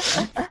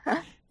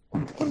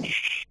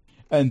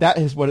 And that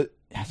is what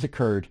has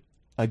occurred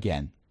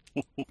again.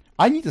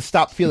 I need to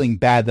stop feeling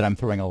bad that I'm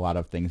throwing a lot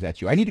of things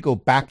at you. I need to go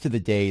back to the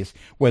days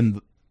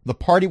when the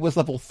party was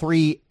level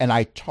 3 and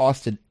I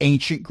tossed an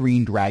ancient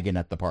green dragon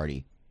at the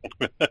party.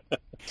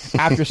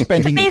 After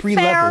spending To be 3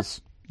 fair,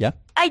 levels. Yeah?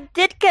 I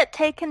did get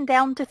taken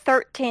down to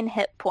 13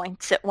 hit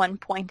points at one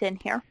point in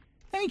here.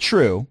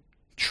 True.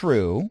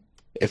 True.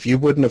 If you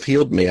wouldn't have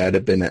healed me, I'd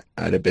have been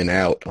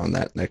out on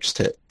that next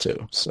hit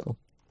too. So,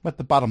 But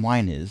the bottom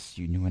line is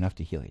you knew enough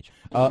to heal each.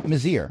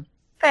 Mizir,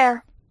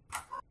 Fair.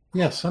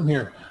 Yes, I'm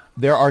here.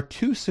 there are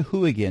 2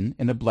 Sahuagin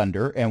in a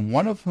blender, and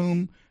one of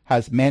whom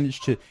has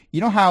managed to...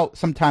 You know how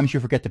sometimes you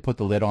forget to put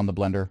the lid on the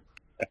blender?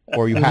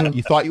 Or you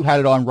you thought you had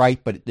it on right,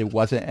 but it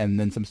wasn't, and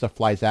then some stuff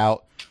flies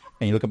out,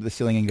 and you look up at the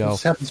ceiling and go,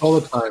 This happens all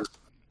the time.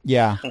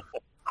 yeah.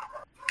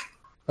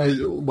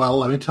 Well,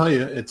 let me tell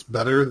you, it's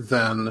better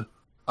than,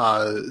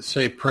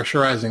 say,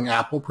 pressurizing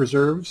apple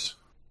preserves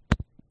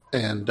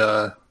and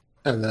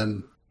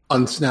then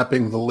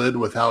unsnapping the lid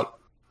without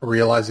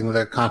realizing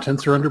the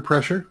contents are under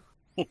pressure.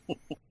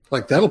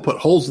 Like, that'll put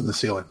holes in the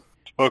ceiling.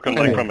 Spoken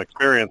like from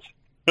experience.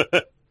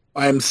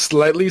 I am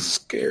slightly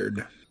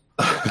scared.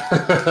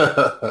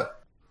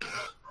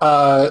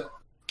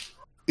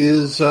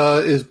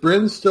 Is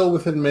Bryn still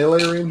within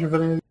melee range of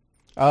any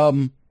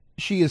of these?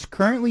 She is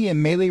currently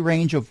in melee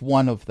range of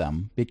one of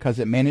them because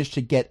it managed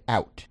to get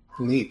out.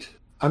 Neat.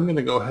 I'm going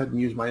to go ahead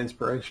and use my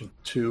inspiration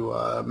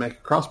to make a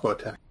crossbow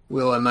attack.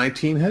 Will a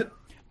 19 hit?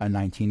 A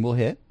 19 will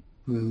hit.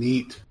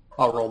 Neat.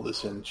 I'll roll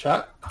this in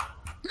chat.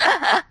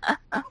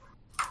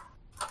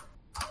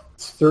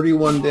 It's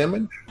 31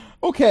 damage.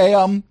 Okay,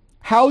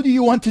 how do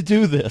you want to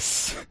do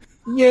this?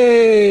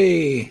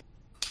 Yay!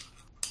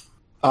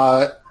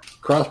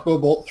 Crossbow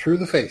bolt through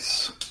the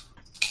face.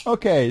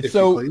 Okay, If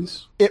so you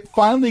please. it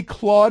finally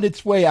clawed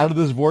its way out of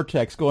this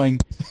vortex going,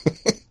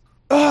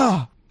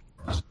 all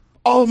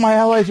of my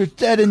allies are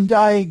dead and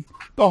dying.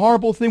 The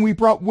horrible thing we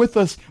brought with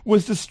us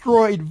was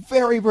destroyed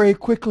very, very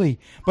quickly.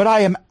 But I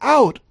am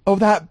out of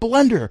that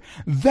blender.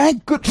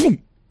 Thank good...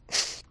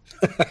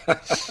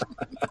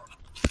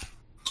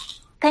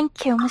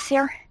 Thank you,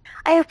 monsieur.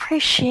 I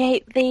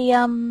appreciate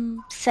the,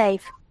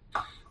 save.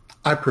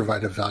 I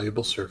provide a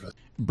valuable service.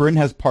 Bryn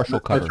has partial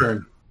My cover.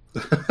 turn.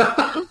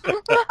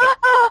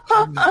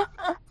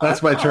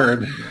 That's my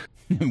turn.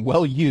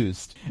 Well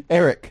used.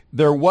 Eric,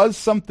 there was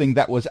something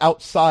that was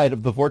outside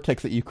of the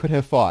vortex that you could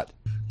have fought.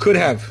 Could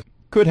have.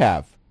 Could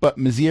have. But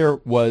Mazir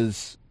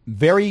was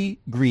very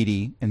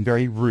greedy and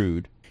very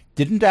rude.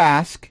 Didn't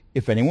ask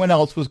if anyone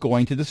else was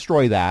going to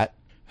destroy that.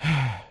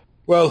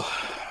 Well,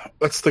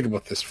 let's think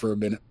about this for a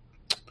minute.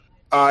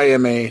 I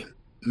am a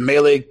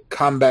melee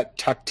combat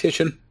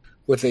tactician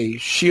with a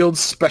shield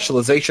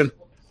specialization.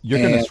 You're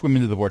going to And- swim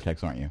into the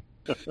vortex, aren't you?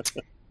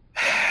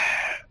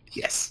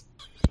 Yes.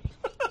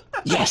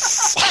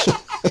 Yes!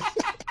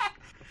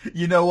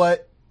 You know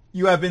what?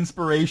 You have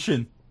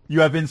inspiration.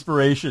 You have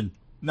inspiration.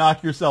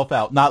 Knock yourself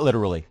out. Not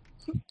literally.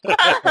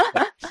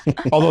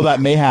 Although that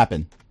may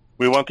happen.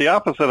 We want the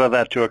opposite of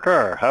that to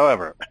occur,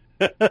 however.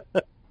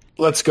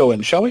 Let's go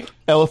in, shall we?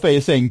 LFA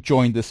is saying,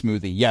 join the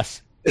smoothie.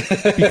 Yes.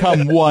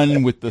 Become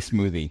one with the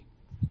smoothie.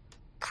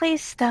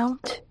 Please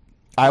don't.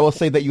 I will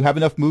say that you have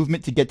enough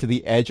movement to get to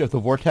the edge of the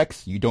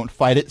vortex. You don't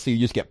fight it, so you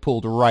just get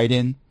pulled right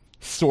in.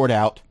 Sword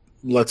out.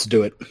 Let's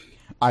do it.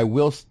 I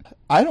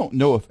don't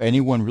know if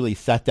anyone really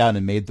sat down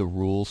and made the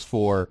rules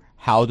for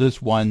how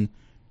does one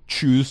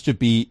choose to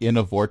be in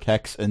a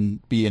vortex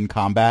and be in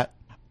combat.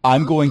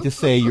 I'm going to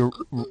say you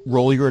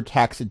roll your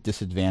attacks at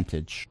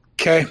disadvantage.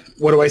 Okay,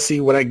 what do I see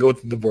when I go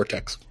through the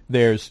vortex?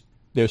 There's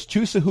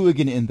two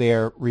Sahuagin in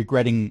there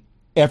regretting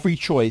every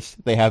choice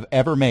they have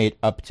ever made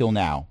up till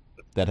now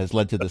that has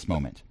led to this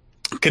moment.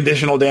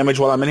 Conditional damage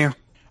while I'm in here?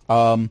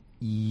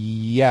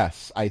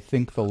 Yes, I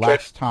think the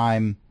last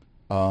time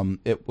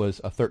it was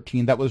a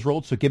 13 that was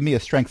rolled, so give me a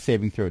strength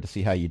saving throw to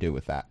see how you do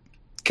with that.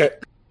 Okay,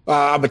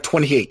 I'm a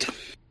 28.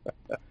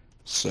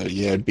 So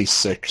yeah, it'd be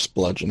 6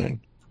 bludgeoning.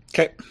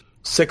 Okay,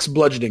 6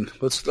 bludgeoning.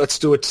 Let's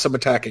do it. Some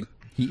attacking.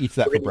 He eats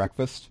that for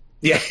breakfast.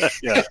 Yeah.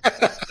 Yeah.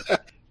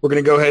 We're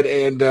going to go ahead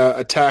and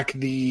attack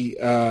the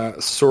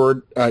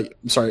sword.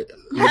 Sorry.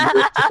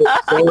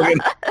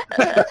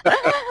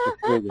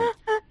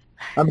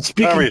 I'm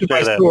speaking However you to say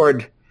my that.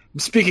 sword. I'm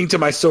speaking to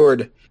my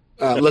sword.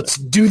 Let's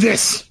do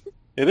this.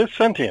 It is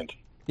sentient.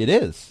 It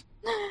is.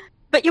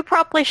 But you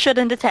probably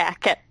shouldn't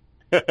attack it.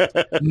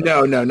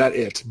 No, not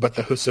it, but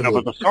the No, but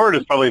Husahu. the sword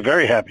is probably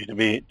very happy to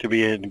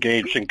be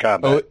engaged in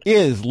combat. Oh, it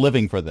is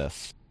living for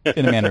this,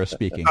 in a manner of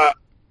speaking.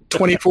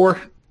 24.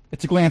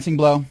 It's a glancing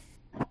blow.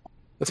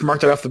 Let's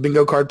mark that off the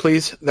bingo card,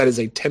 please. That is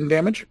a 10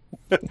 damage.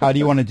 How do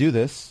you want to do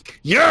this?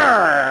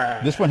 Yeah!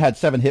 This one had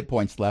 7 hit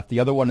points left. The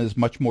other one is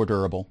much more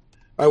durable.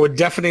 I would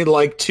definitely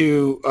like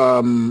to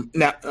kind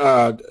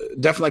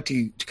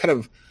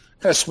of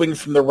swing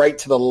from the right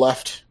to the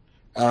left,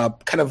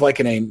 kind of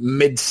like in a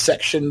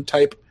midsection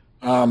type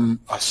a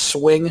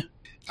swing.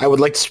 I would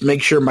like to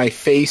make sure my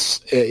face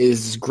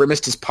is as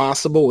grimaced as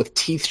possible with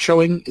teeth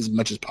showing as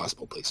much as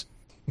possible, please.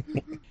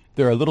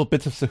 There are little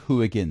bits of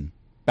Sahuagin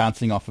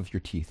bouncing off of your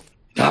teeth.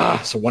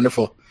 Ah, so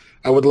wonderful.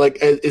 I would like,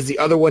 is the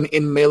other one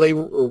in melee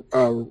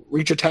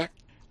reach attack?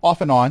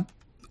 Off and on.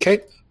 Okay,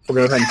 we're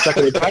going to go ahead and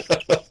second attack.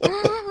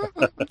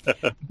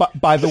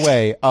 But by the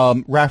way,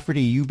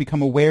 Rafferty, you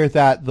become aware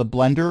that the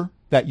blender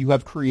that you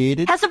have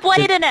created, Has a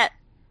blade in it.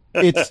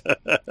 it's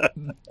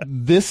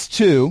this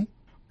too.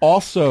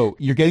 Also,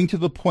 you're getting to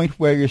the point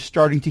where you're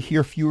starting to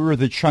hear fewer of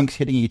the chunks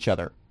hitting each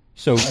other.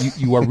 So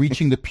you are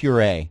reaching the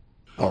puree.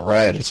 All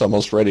right, it's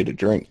almost ready to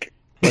drink.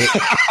 Please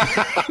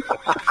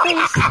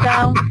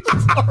don't.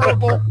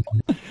 Horrible.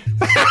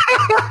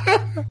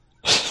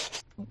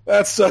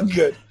 That's so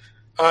good.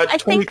 I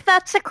think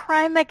that's a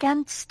crime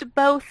against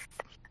both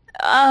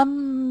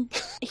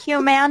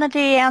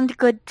humanity and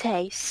good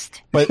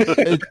taste. But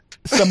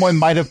someone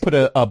might have put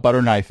a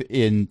butter knife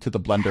into the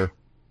blender,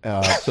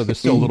 so there's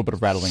still a little bit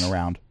of rattling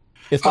around.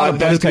 It's not a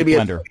that is gonna Blendtec be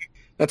blender.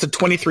 That's a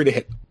 23 to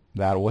hit.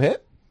 That will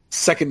hit.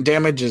 Second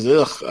damage is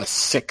a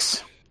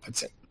 6.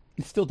 That's it.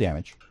 It's still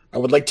damage. I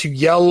would like to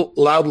yell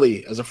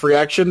loudly as a free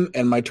action,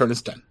 and my turn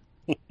is done.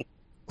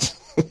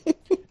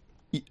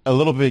 A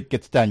little bit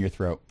gets down your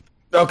throat.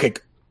 Okay.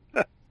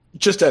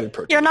 Just added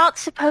protein. You're not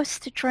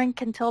supposed to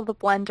drink until the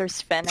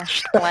blender's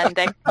finished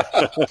blending.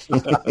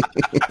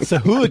 It's a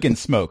hooligan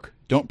smoke.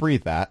 Don't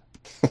breathe that.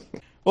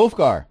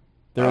 Ulfgar,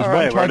 there is All one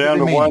right, we're target down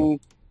remaining.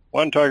 to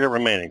one target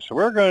remaining. So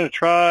we're going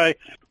to add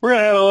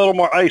a little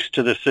more ice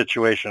to this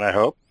situation, I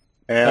hope.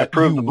 And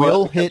improve You the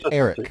will blood hit consistency.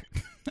 Eric.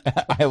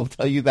 I will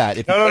tell you that.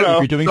 If No.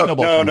 you're doing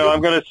snowball No, finger.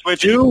 I'm going to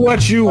switch. Do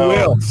what you No.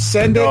 will.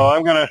 Send it. No,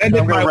 I'm going Send it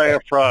to my Ray way.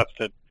 of Frost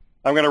it.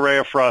 I'm going to Ray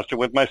of Frost it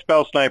with my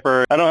spell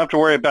sniper. I don't have to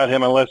worry about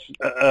him unless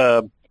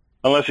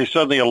he's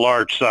suddenly a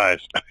large size.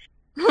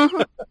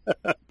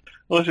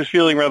 Unless he's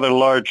feeling rather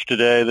large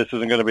today, this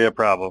isn't going to be a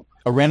problem.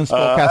 A random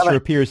spellcaster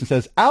appears and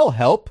says, "I'll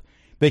help."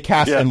 They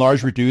cast Yeah.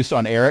 Enlarge Reduce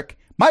on Eric.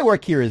 My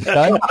work here is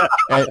done.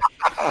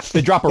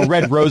 They drop a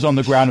red rose on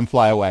the ground and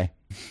fly away.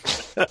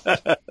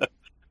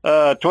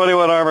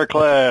 21 armor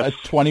class.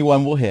 A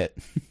 21 will hit.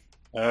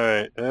 All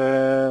right,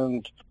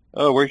 and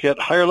we get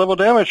higher level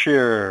damage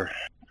here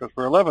because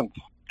we're 11th.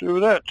 Do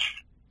that.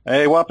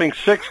 A whopping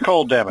 6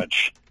 cold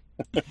damage.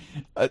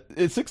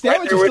 It's 6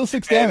 damage. there It's still with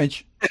 6 you, man.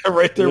 damage.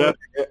 Right there. Yeah.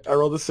 I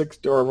rolled a 6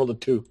 or I rolled a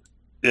 2.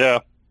 Yeah.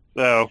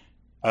 So,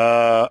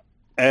 and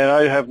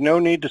I have no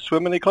need to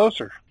swim any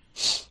closer.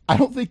 I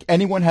don't think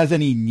anyone has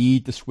any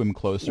need to swim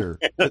closer.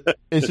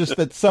 It's just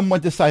that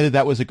someone decided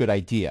that was a good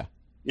idea.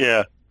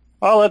 Yeah.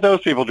 I'll let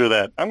those people do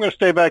that. I'm going to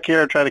stay back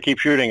here and try to keep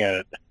shooting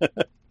at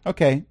it.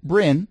 Okay,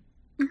 Bryn,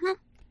 Mhm.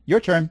 your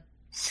turn.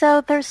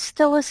 So there's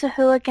still a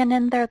hooligan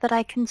in there that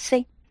I can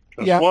see.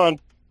 Just Yeah. one.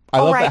 I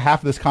All love right. that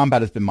half of this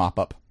combat has been mop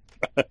up.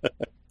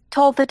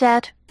 Toll the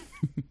dead.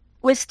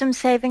 Wisdom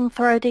saving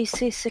throw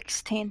DC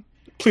 16.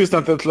 Please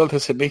don't let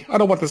this hit me. I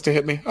don't want this to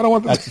hit me. I don't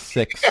want That's this. a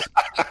 6.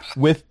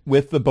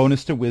 With the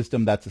bonus to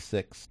wisdom, that's a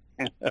 6.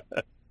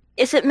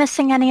 Is it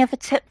missing any of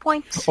its hit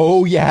points?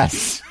 Oh,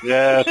 yes.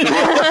 Yeah.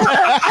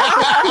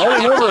 I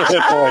remember a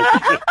hit point.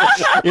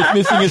 It's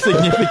missing a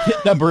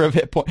significant number of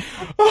hit points.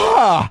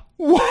 Ah!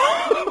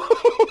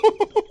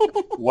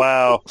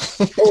 Wow.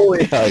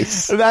 Holy.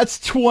 Nice. That's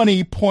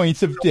 20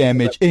 points of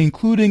damage,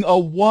 including a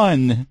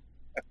 1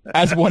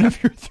 as one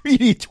of your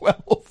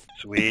 3d12.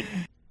 Sweet.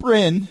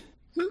 Bryn,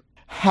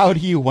 how do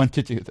you want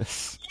to do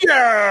this?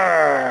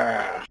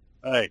 Yeah.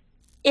 All right.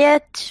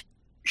 It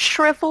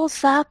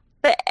shrivels up,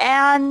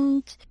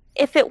 and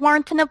if it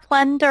weren't in a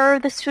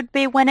blender, this would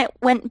be when it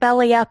went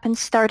belly up and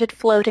started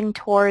floating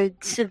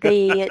towards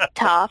the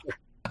top.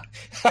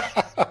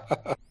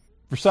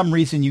 For some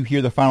reason, you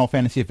hear the Final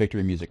Fantasy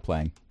Victory music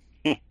playing.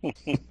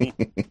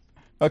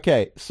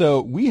 Okay,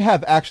 so we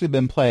have actually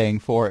been playing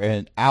for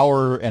an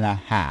hour and a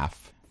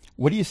half.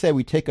 What do you say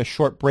we take a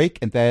short break,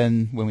 and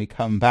then when we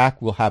come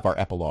back, we'll have our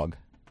epilogue?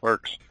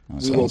 Works.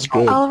 Sounds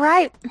good. All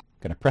right.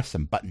 Gonna press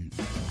some buttons.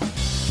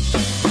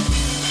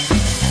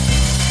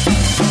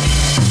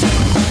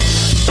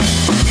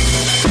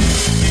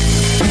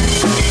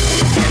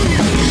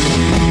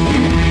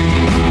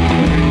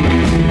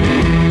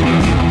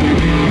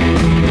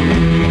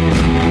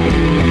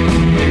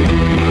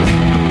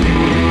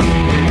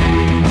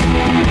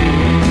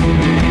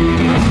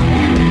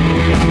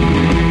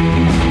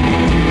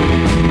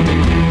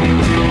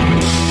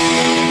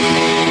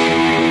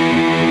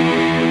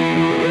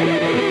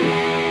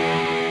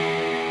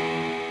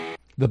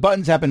 The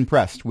buttons have been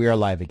pressed. We are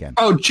live again.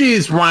 Oh,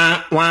 geez.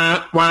 Wah,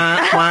 wah,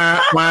 wah,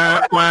 wah,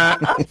 wah, wah.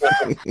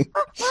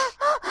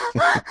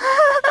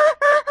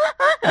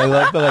 I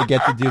love that I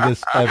get to do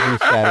this every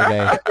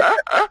Saturday.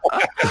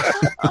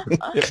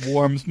 It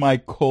warms my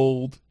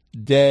cold,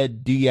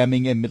 dead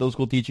DMing and middle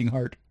school teaching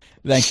heart.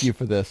 Thank you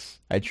for this.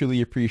 I truly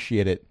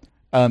appreciate it.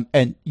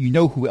 And you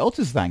know who else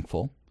is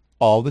thankful?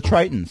 All the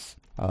Tritons.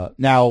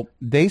 Now,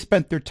 they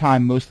spent their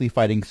time mostly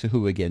fighting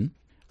Sahuagin,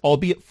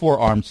 albeit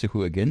four-armed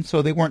Sahuagin,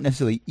 so they weren't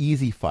necessarily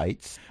easy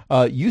fights.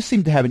 You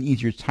seem to have an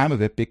easier time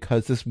of it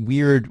because this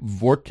weird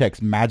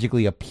vortex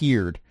magically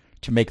appeared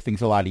to make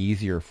things a lot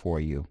easier for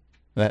you.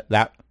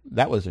 That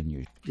was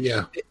unusual.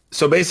 Yeah.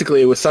 So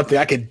basically, it was something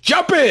I could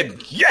jump in.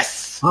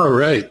 Yes. All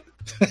right.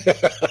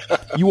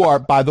 You are,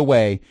 by the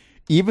way,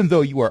 even though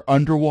you are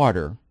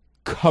underwater,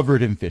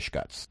 covered in fish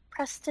guts.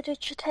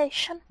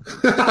 Prestidigitation.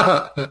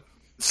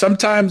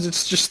 Sometimes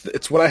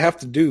it's what I have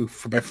to do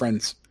for my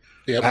friends.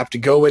 Yep. I have to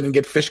go in and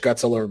get fish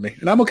guts all over me,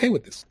 and I'm okay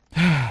with this.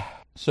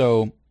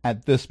 So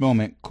at this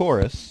moment,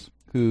 Chorus,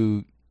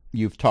 who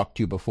you've talked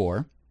to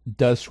before,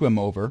 does swim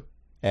over,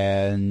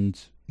 and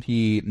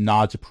he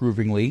nods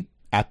approvingly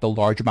at the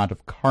large amount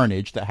of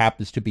carnage that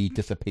happens to be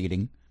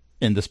dissipating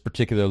in this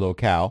particular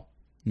locale.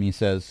 And he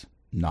says,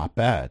 "Not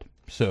bad.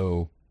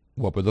 So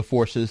what were the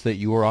forces that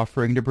you were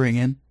offering to bring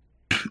in?"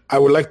 I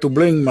would like to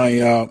bring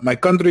my my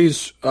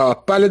country's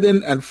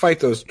paladin and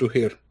fighters to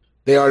here.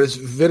 They are as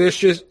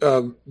vicious.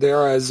 They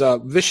are as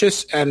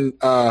vicious and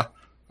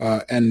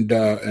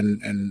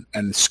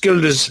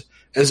skilled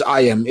as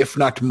I am, if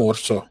not more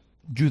so.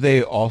 Do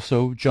they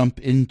also jump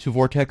into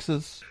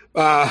vortexes?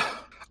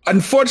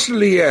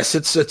 Unfortunately, yes.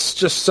 It's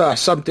just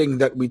something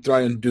that we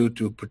try and do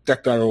to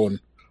protect our own.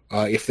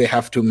 If they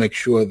have to make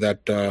sure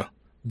that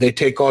they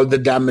take all the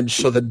damage,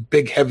 so that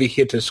big heavy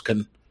hitters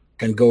can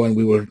can go, and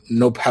we will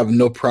have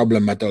no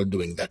problem at all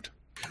doing that.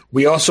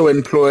 We also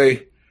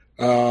employ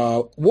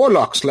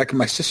warlocks like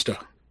my sister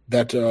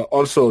that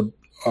also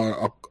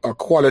are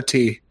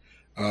quality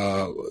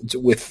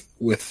with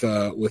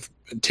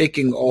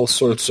taking all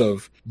sorts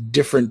of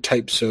different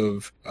types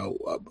of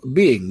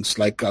beings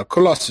like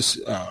Colossus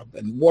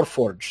and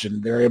Warforged,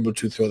 and they're able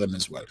to throw them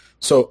as well.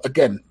 So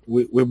again,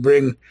 we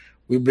bring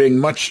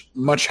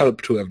much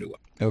help to everyone.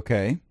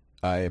 Okay,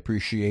 I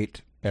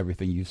appreciate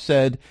everything you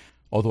said,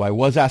 although I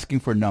was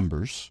asking for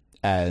numbers,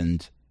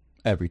 and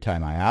every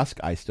time I ask,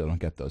 I still don't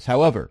get those.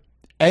 However,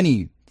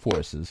 any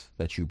forces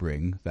that you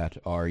bring that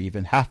are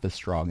even half as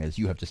strong as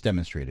you have just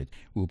demonstrated,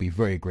 we'll be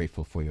very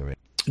grateful for your aid.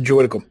 You're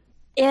welcome.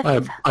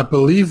 I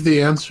believe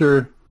the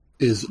answer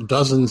is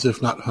dozens,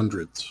 if not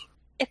hundreds.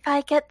 If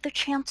I get the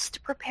chance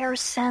to prepare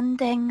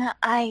sending,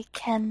 I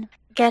can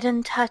get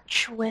in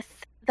touch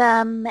with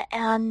them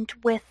and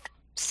with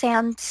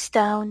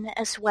Sandstone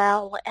as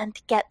well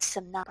and get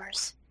some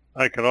numbers.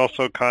 I could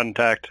also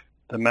contact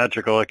the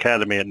Magical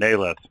Academy at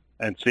Naleth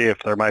and see if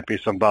there might be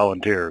some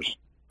volunteers.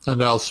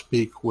 And I'll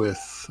speak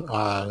with,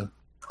 out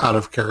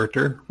of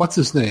character, what's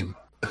his name?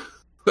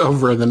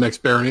 Over in the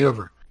next barony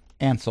over.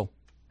 Ansel.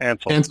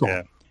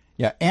 Ansel.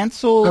 Yeah,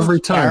 Ansel. Every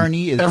time.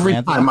 Barony is Every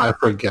Ansel. time I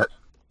forget.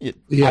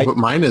 But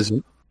mine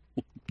isn't.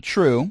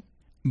 True,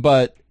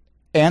 but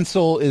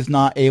Ansel is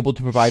not able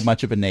to provide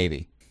much of a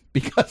navy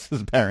because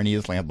his barony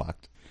is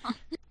landlocked.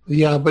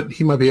 Yeah, but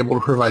he might be able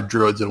to provide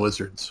druids and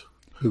wizards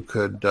who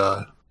could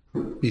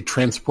be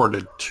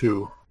transported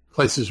to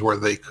places where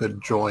they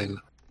could join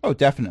Oh,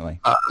 definitely.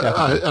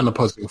 an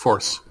opposing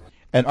force.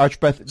 And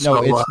Archbeth,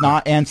 no, it's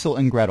not Ansel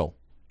and Gretel.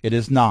 It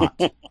is not.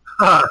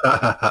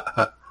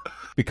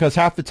 Because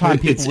half the time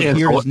people would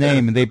hear his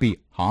name and they'd be,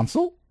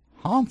 Hansel?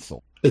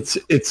 Hansel. It's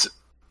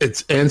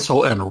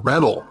Ansel and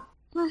Gretel.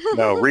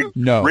 No,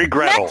 Regrettel.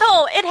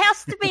 Nettle! It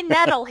has to be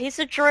Nettle. He's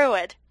a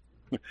druid.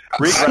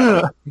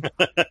 Regrettel.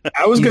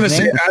 I was going to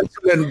say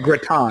Ansel and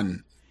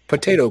Gratin.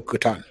 Potato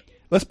gratin.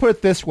 Let's put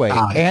it this way.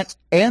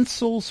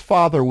 Ansel's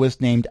father was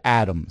named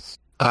Adams.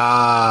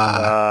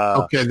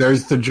 Okay,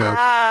 there's the joke.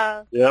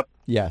 Yep.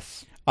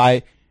 Yes.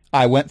 I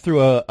went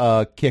through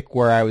a kick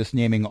where I was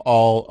naming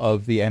all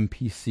of the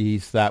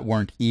NPCs that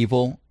weren't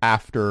evil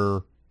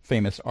after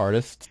famous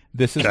artists.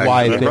 This is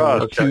why there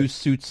were two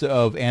suits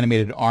of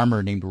animated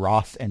armor named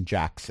Ross and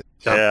Jackson.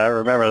 Yeah, I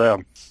remember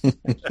them.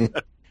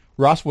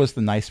 Ross was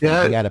the nice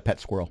one. He had a pet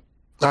squirrel.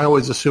 I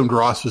always assumed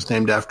Ross was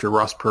named after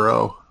Ross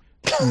Perot.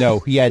 No,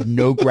 he had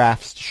no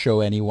graphs to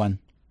show anyone.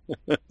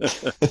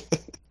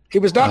 He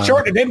was not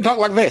short and didn't talk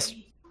like this.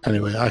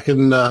 Anyway, I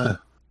can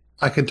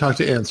talk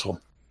to Ansel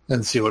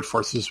and see what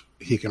forces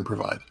he can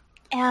provide.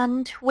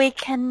 And we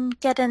can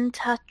get in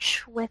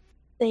touch with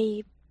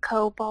the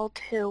kobold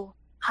who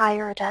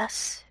hired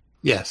us.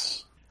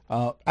 Yes.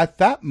 At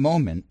that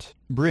moment,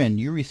 Bryn,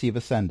 you receive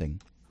a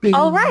sending. Bing.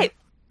 All right.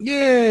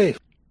 Yay!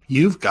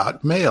 You've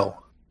got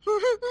mail.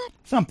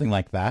 Something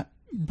like that.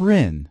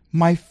 Bryn,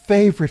 my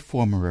favorite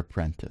former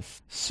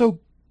apprentice. So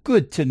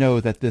good to know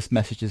that this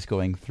message is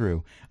going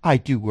through. I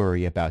do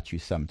worry about you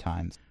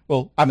sometimes.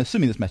 Well, I'm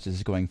assuming this message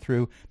is going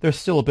through. There's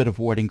still a bit of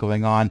warding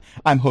going on.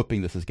 I'm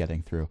hoping this is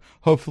getting through.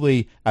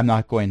 Hopefully, I'm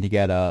not going to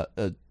get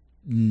a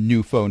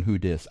new phone who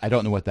dis. I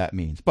don't know what that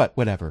means, but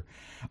whatever.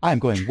 I'm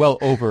going well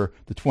over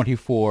the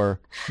 25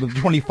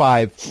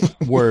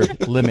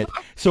 word limit.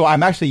 So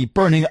I'm actually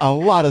burning a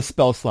lot of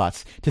spell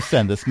slots to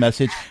send this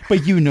message.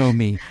 But you know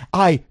me.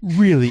 I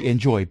really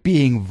enjoy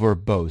being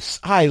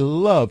verbose. I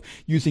love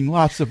using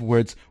lots of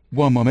words.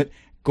 One moment,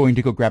 going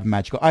to go grab a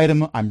magical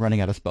item. I'm running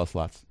out of spell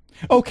slots.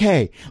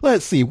 Okay,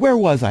 let's see. Where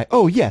was I?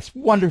 Oh, yes.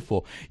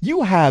 Wonderful.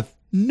 You have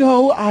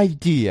no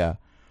idea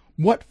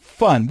what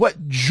fun,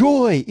 what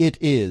joy it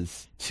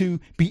is to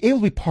be able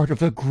to be part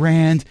of a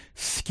grand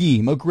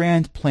scheme, a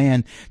grand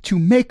plan to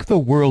make the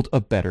world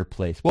a better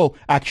place. Well,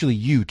 actually,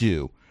 you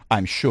do,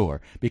 I'm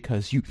sure,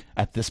 because you,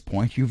 at this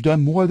point, you've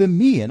done more than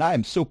me, and I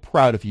am so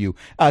proud of you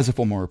as a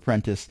former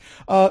apprentice.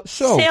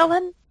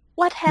 Salem,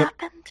 what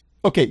happened?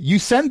 Okay, you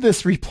send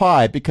this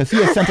reply because he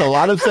has sent a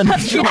lot of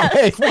sentences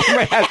away one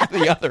right after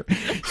the other.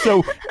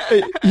 So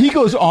he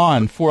goes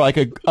on for like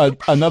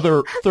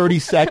another 30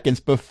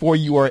 seconds before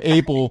you are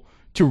able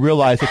to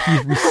realize that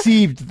he's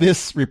received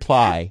this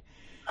reply.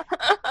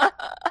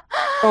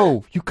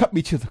 Oh, you cut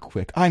me to the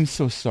quick. I'm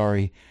so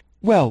sorry.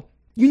 Well,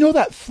 you know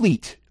that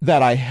fleet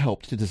that I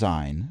helped to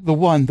design? The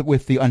one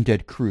with the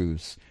undead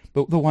crews?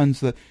 The ones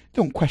that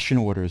don't question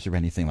orders or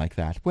anything like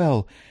that?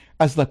 Well,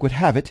 as luck would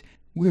have it,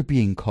 we're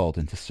being called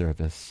into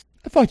service.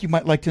 I thought you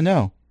might like to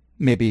know.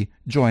 Maybe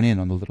join in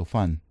on the little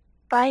fun.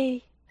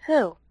 By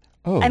who?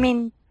 Oh, I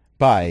mean...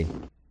 by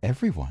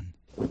everyone.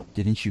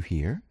 Didn't you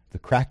hear? The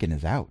Kraken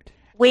is out.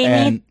 We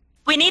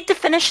need to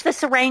finish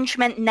this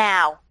arrangement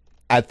now.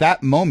 At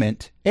that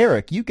moment,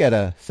 Eric, you get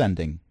a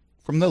sending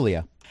from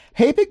Lilia.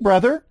 Hey, big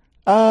brother.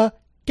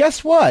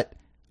 Guess what?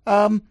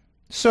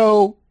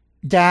 So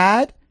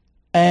Dad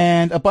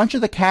and a bunch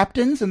of the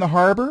captains in the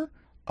harbor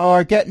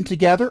are getting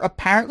together.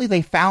 Apparently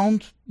they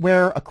found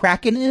where a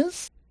Kraken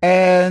is,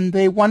 and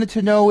they wanted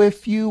to know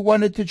if you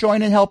wanted to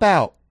join and help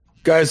out.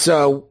 Guys,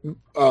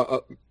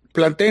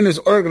 Plantain is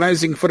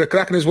organizing for the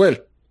Kraken as well.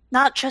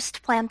 Not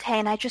just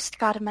Plantain. I just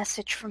got a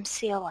message from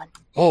Sealan.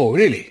 Oh,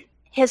 really?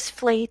 His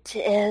fleet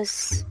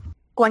is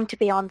going to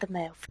be on the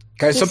move.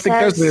 Guys, He something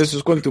tells me says this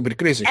is going to be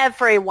crazy.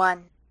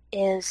 everyone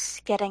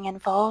is getting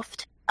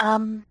involved.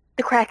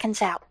 The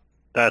Kraken's out.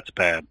 That's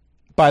bad.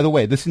 By the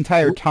way, this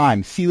entire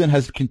time, Sealan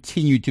has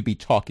continued to be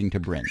talking to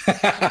Bryn.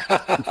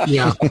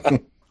 Yeah,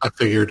 I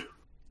figured.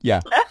 Yeah.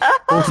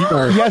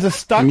 Wolfgar, He has a you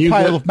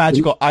stockpile get- of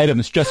magical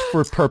items just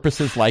for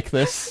purposes like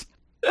this.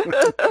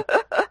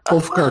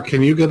 Wolfgar,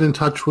 can you get in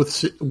touch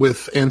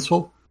with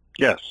Ansel?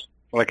 Yes.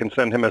 Well, I can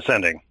send him a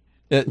sending.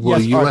 Will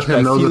Yes, you let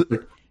him know Sealan,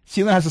 that?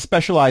 Sealan has a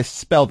specialized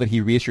spell that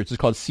he researches.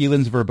 It's called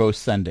Sealan's verbose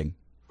sending.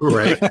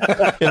 Right.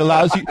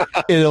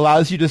 It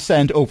allows you to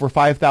send over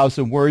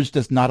 5,000 words,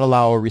 does not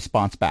allow a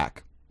response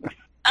back.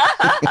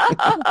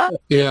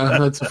 Yeah,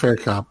 that's a fair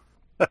comp.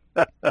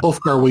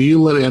 Wolfgar, will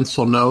you let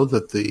Ansel know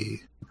that the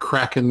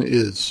Kraken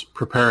is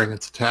preparing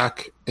its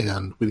attack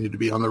and we need to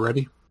be on the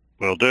ready?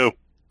 Will do.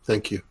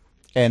 Thank you.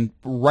 And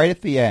right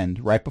at the end,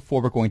 right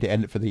before we're going to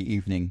end it for the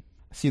evening,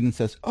 Sealan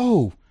says,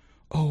 Oh,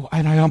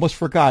 and I almost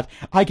forgot.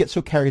 I get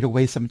so carried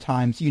away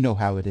sometimes. You know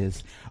how it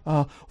is.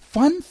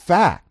 Fun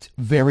fact,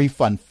 very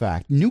fun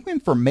fact, new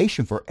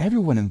information for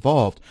everyone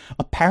involved.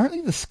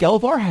 Apparently the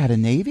Skelvar had a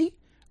navy.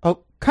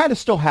 Kind of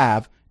still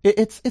have.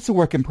 It's a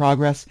work in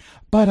progress.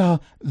 But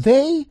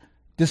they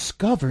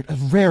discovered a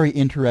very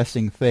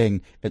interesting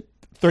thing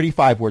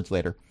 35 words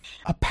later.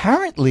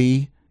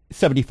 Apparently,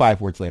 75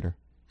 words later.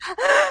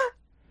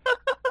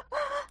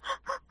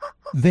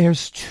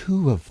 There's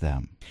 2 of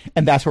them.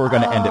 And that's where we're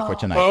going to end it for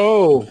tonight.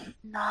 Oh.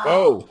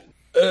 No.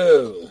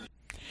 Oh.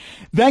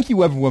 Thank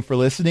you, everyone, for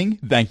listening.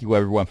 Thank you,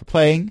 everyone, for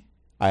playing.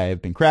 I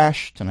have been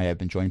Crash. Tonight I've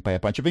been joined by a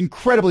bunch of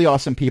incredibly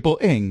awesome people,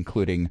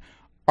 including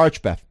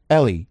Archbeth,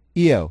 Ellie,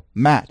 Io,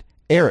 Matt,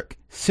 Eric,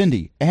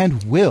 Cindy,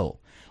 and Will.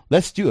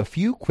 Let's do a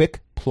few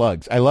quick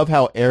plugs. I love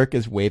how Eric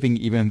is waving,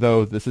 even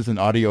though this is an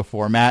audio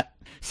format,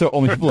 so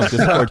only people on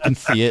Discord can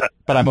see it,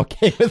 but I'm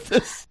okay with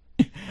this.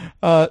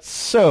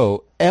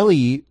 So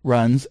Ellie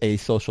runs a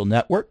social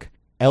network,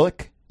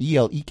 Elek,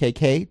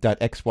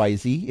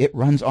 elekk.xyz. It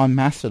runs on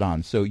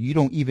Mastodon, so you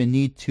don't even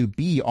need to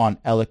be on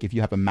Elek if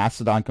you have a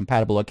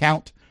Mastodon-compatible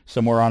account.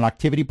 Somewhere on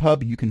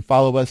ActivityPub, you can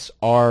follow us.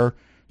 Our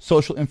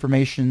social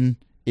information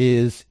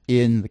is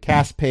in the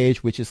cast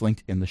page, which is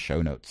linked in the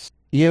show notes.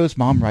 EO's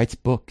mom writes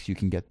books. You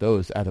can get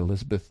those at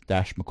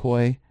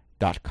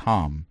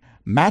elizabeth-mccoy.com.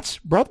 Matt's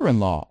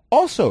brother-in-law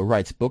also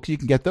writes books. You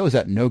can get those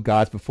at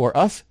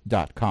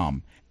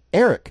nogodsbeforeus.com.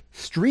 Eric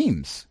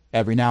streams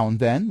every now and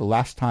then. The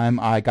last time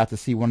I got to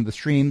see one of the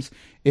streams,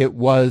 it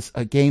was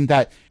a game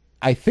that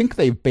I think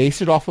they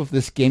based it off of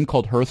this game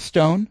called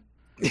Hearthstone.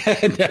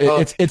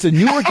 It's a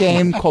newer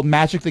game called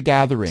Magic the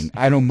Gathering.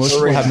 I know most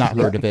people have not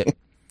heard of it.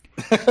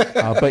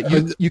 But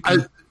you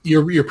can...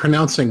 You're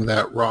pronouncing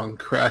that wrong,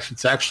 Crash.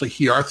 It's actually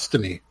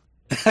Hearthstone.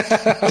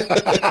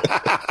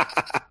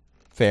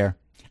 Fair.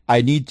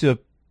 I need to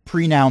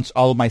pronounce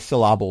all of my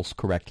syllables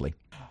correctly.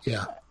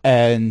 Yeah.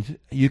 And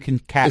you can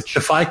catch... It's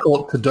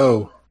difficult to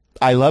do.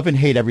 I love and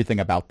hate everything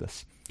about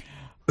this.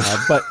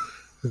 But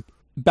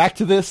back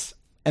to this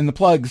and the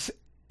plugs.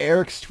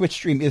 Eric's Twitch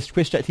stream is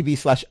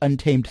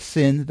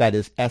twitch.tv/untamedsin. That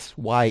is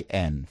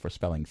SYN for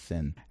spelling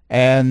sin.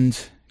 And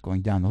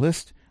going down the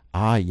list,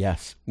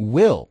 yes,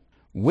 Will.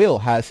 Will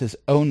has his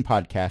own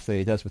podcast that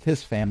he does with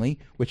his family,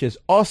 which is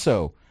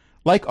also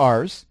like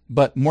ours,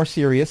 but more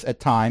serious at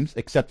times,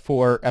 except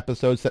for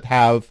episodes that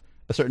have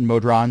a certain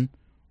Modron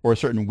or a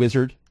certain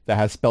wizard that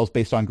has spells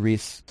based on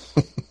Greece,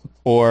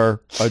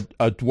 or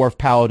a dwarf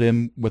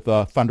paladin with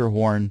a thunder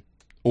horn,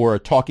 or a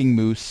talking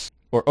moose,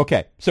 or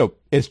so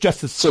it's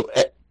just as... So,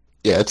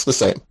 yeah, it's the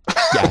same.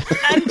 Yeah.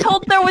 I'm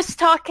told there was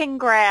talking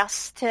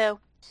grass, too.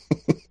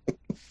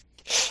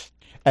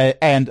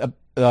 And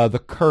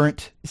the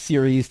current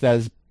series,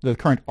 the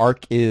current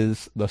arc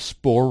is the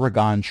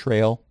Sporagon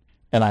Trail,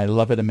 and I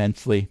love it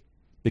immensely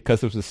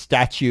because there's a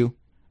statue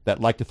that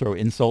liked to throw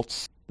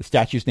insults. The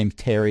statue's named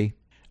Terry.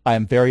 I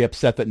am very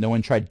upset that no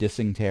one tried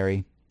dissing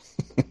Terry.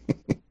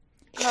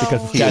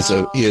 Because He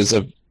is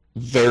a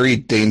very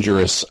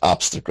dangerous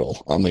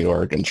obstacle on the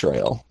Oregon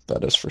Trail.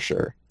 That is for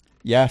sure.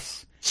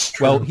 Yes.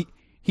 Well,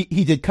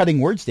 he did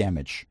cutting words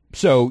damage,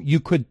 so you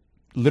could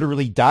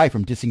literally die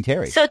from dissing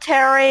Terry. So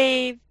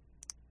Terry...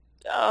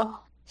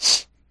 Oh.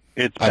 It's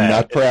I'm bad.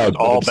 not proud, It's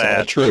all but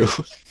it's bad.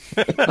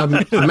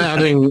 all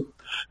true.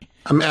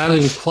 I'm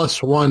adding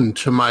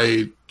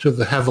 +1 to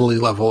the heavily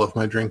level of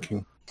my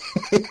drinking.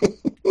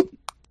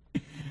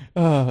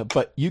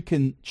 But you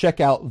can check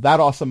out that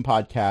awesome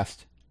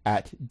podcast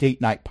at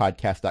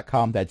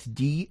datenightpodcast.com. That's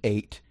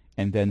D8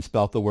 and then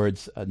spell out the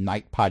words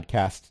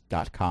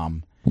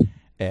nightpodcast.com.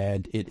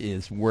 And it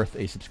is worth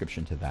a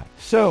subscription to that.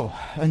 So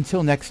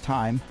until next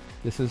time,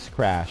 this is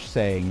Crash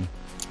saying,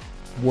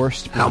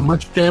 worst... How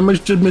much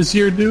damage did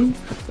Mazir do?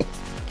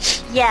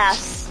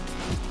 Yes.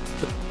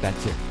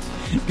 That's it.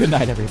 Good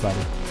night, everybody.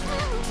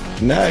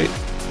 Night.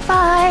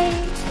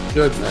 Bye.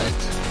 Good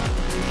night.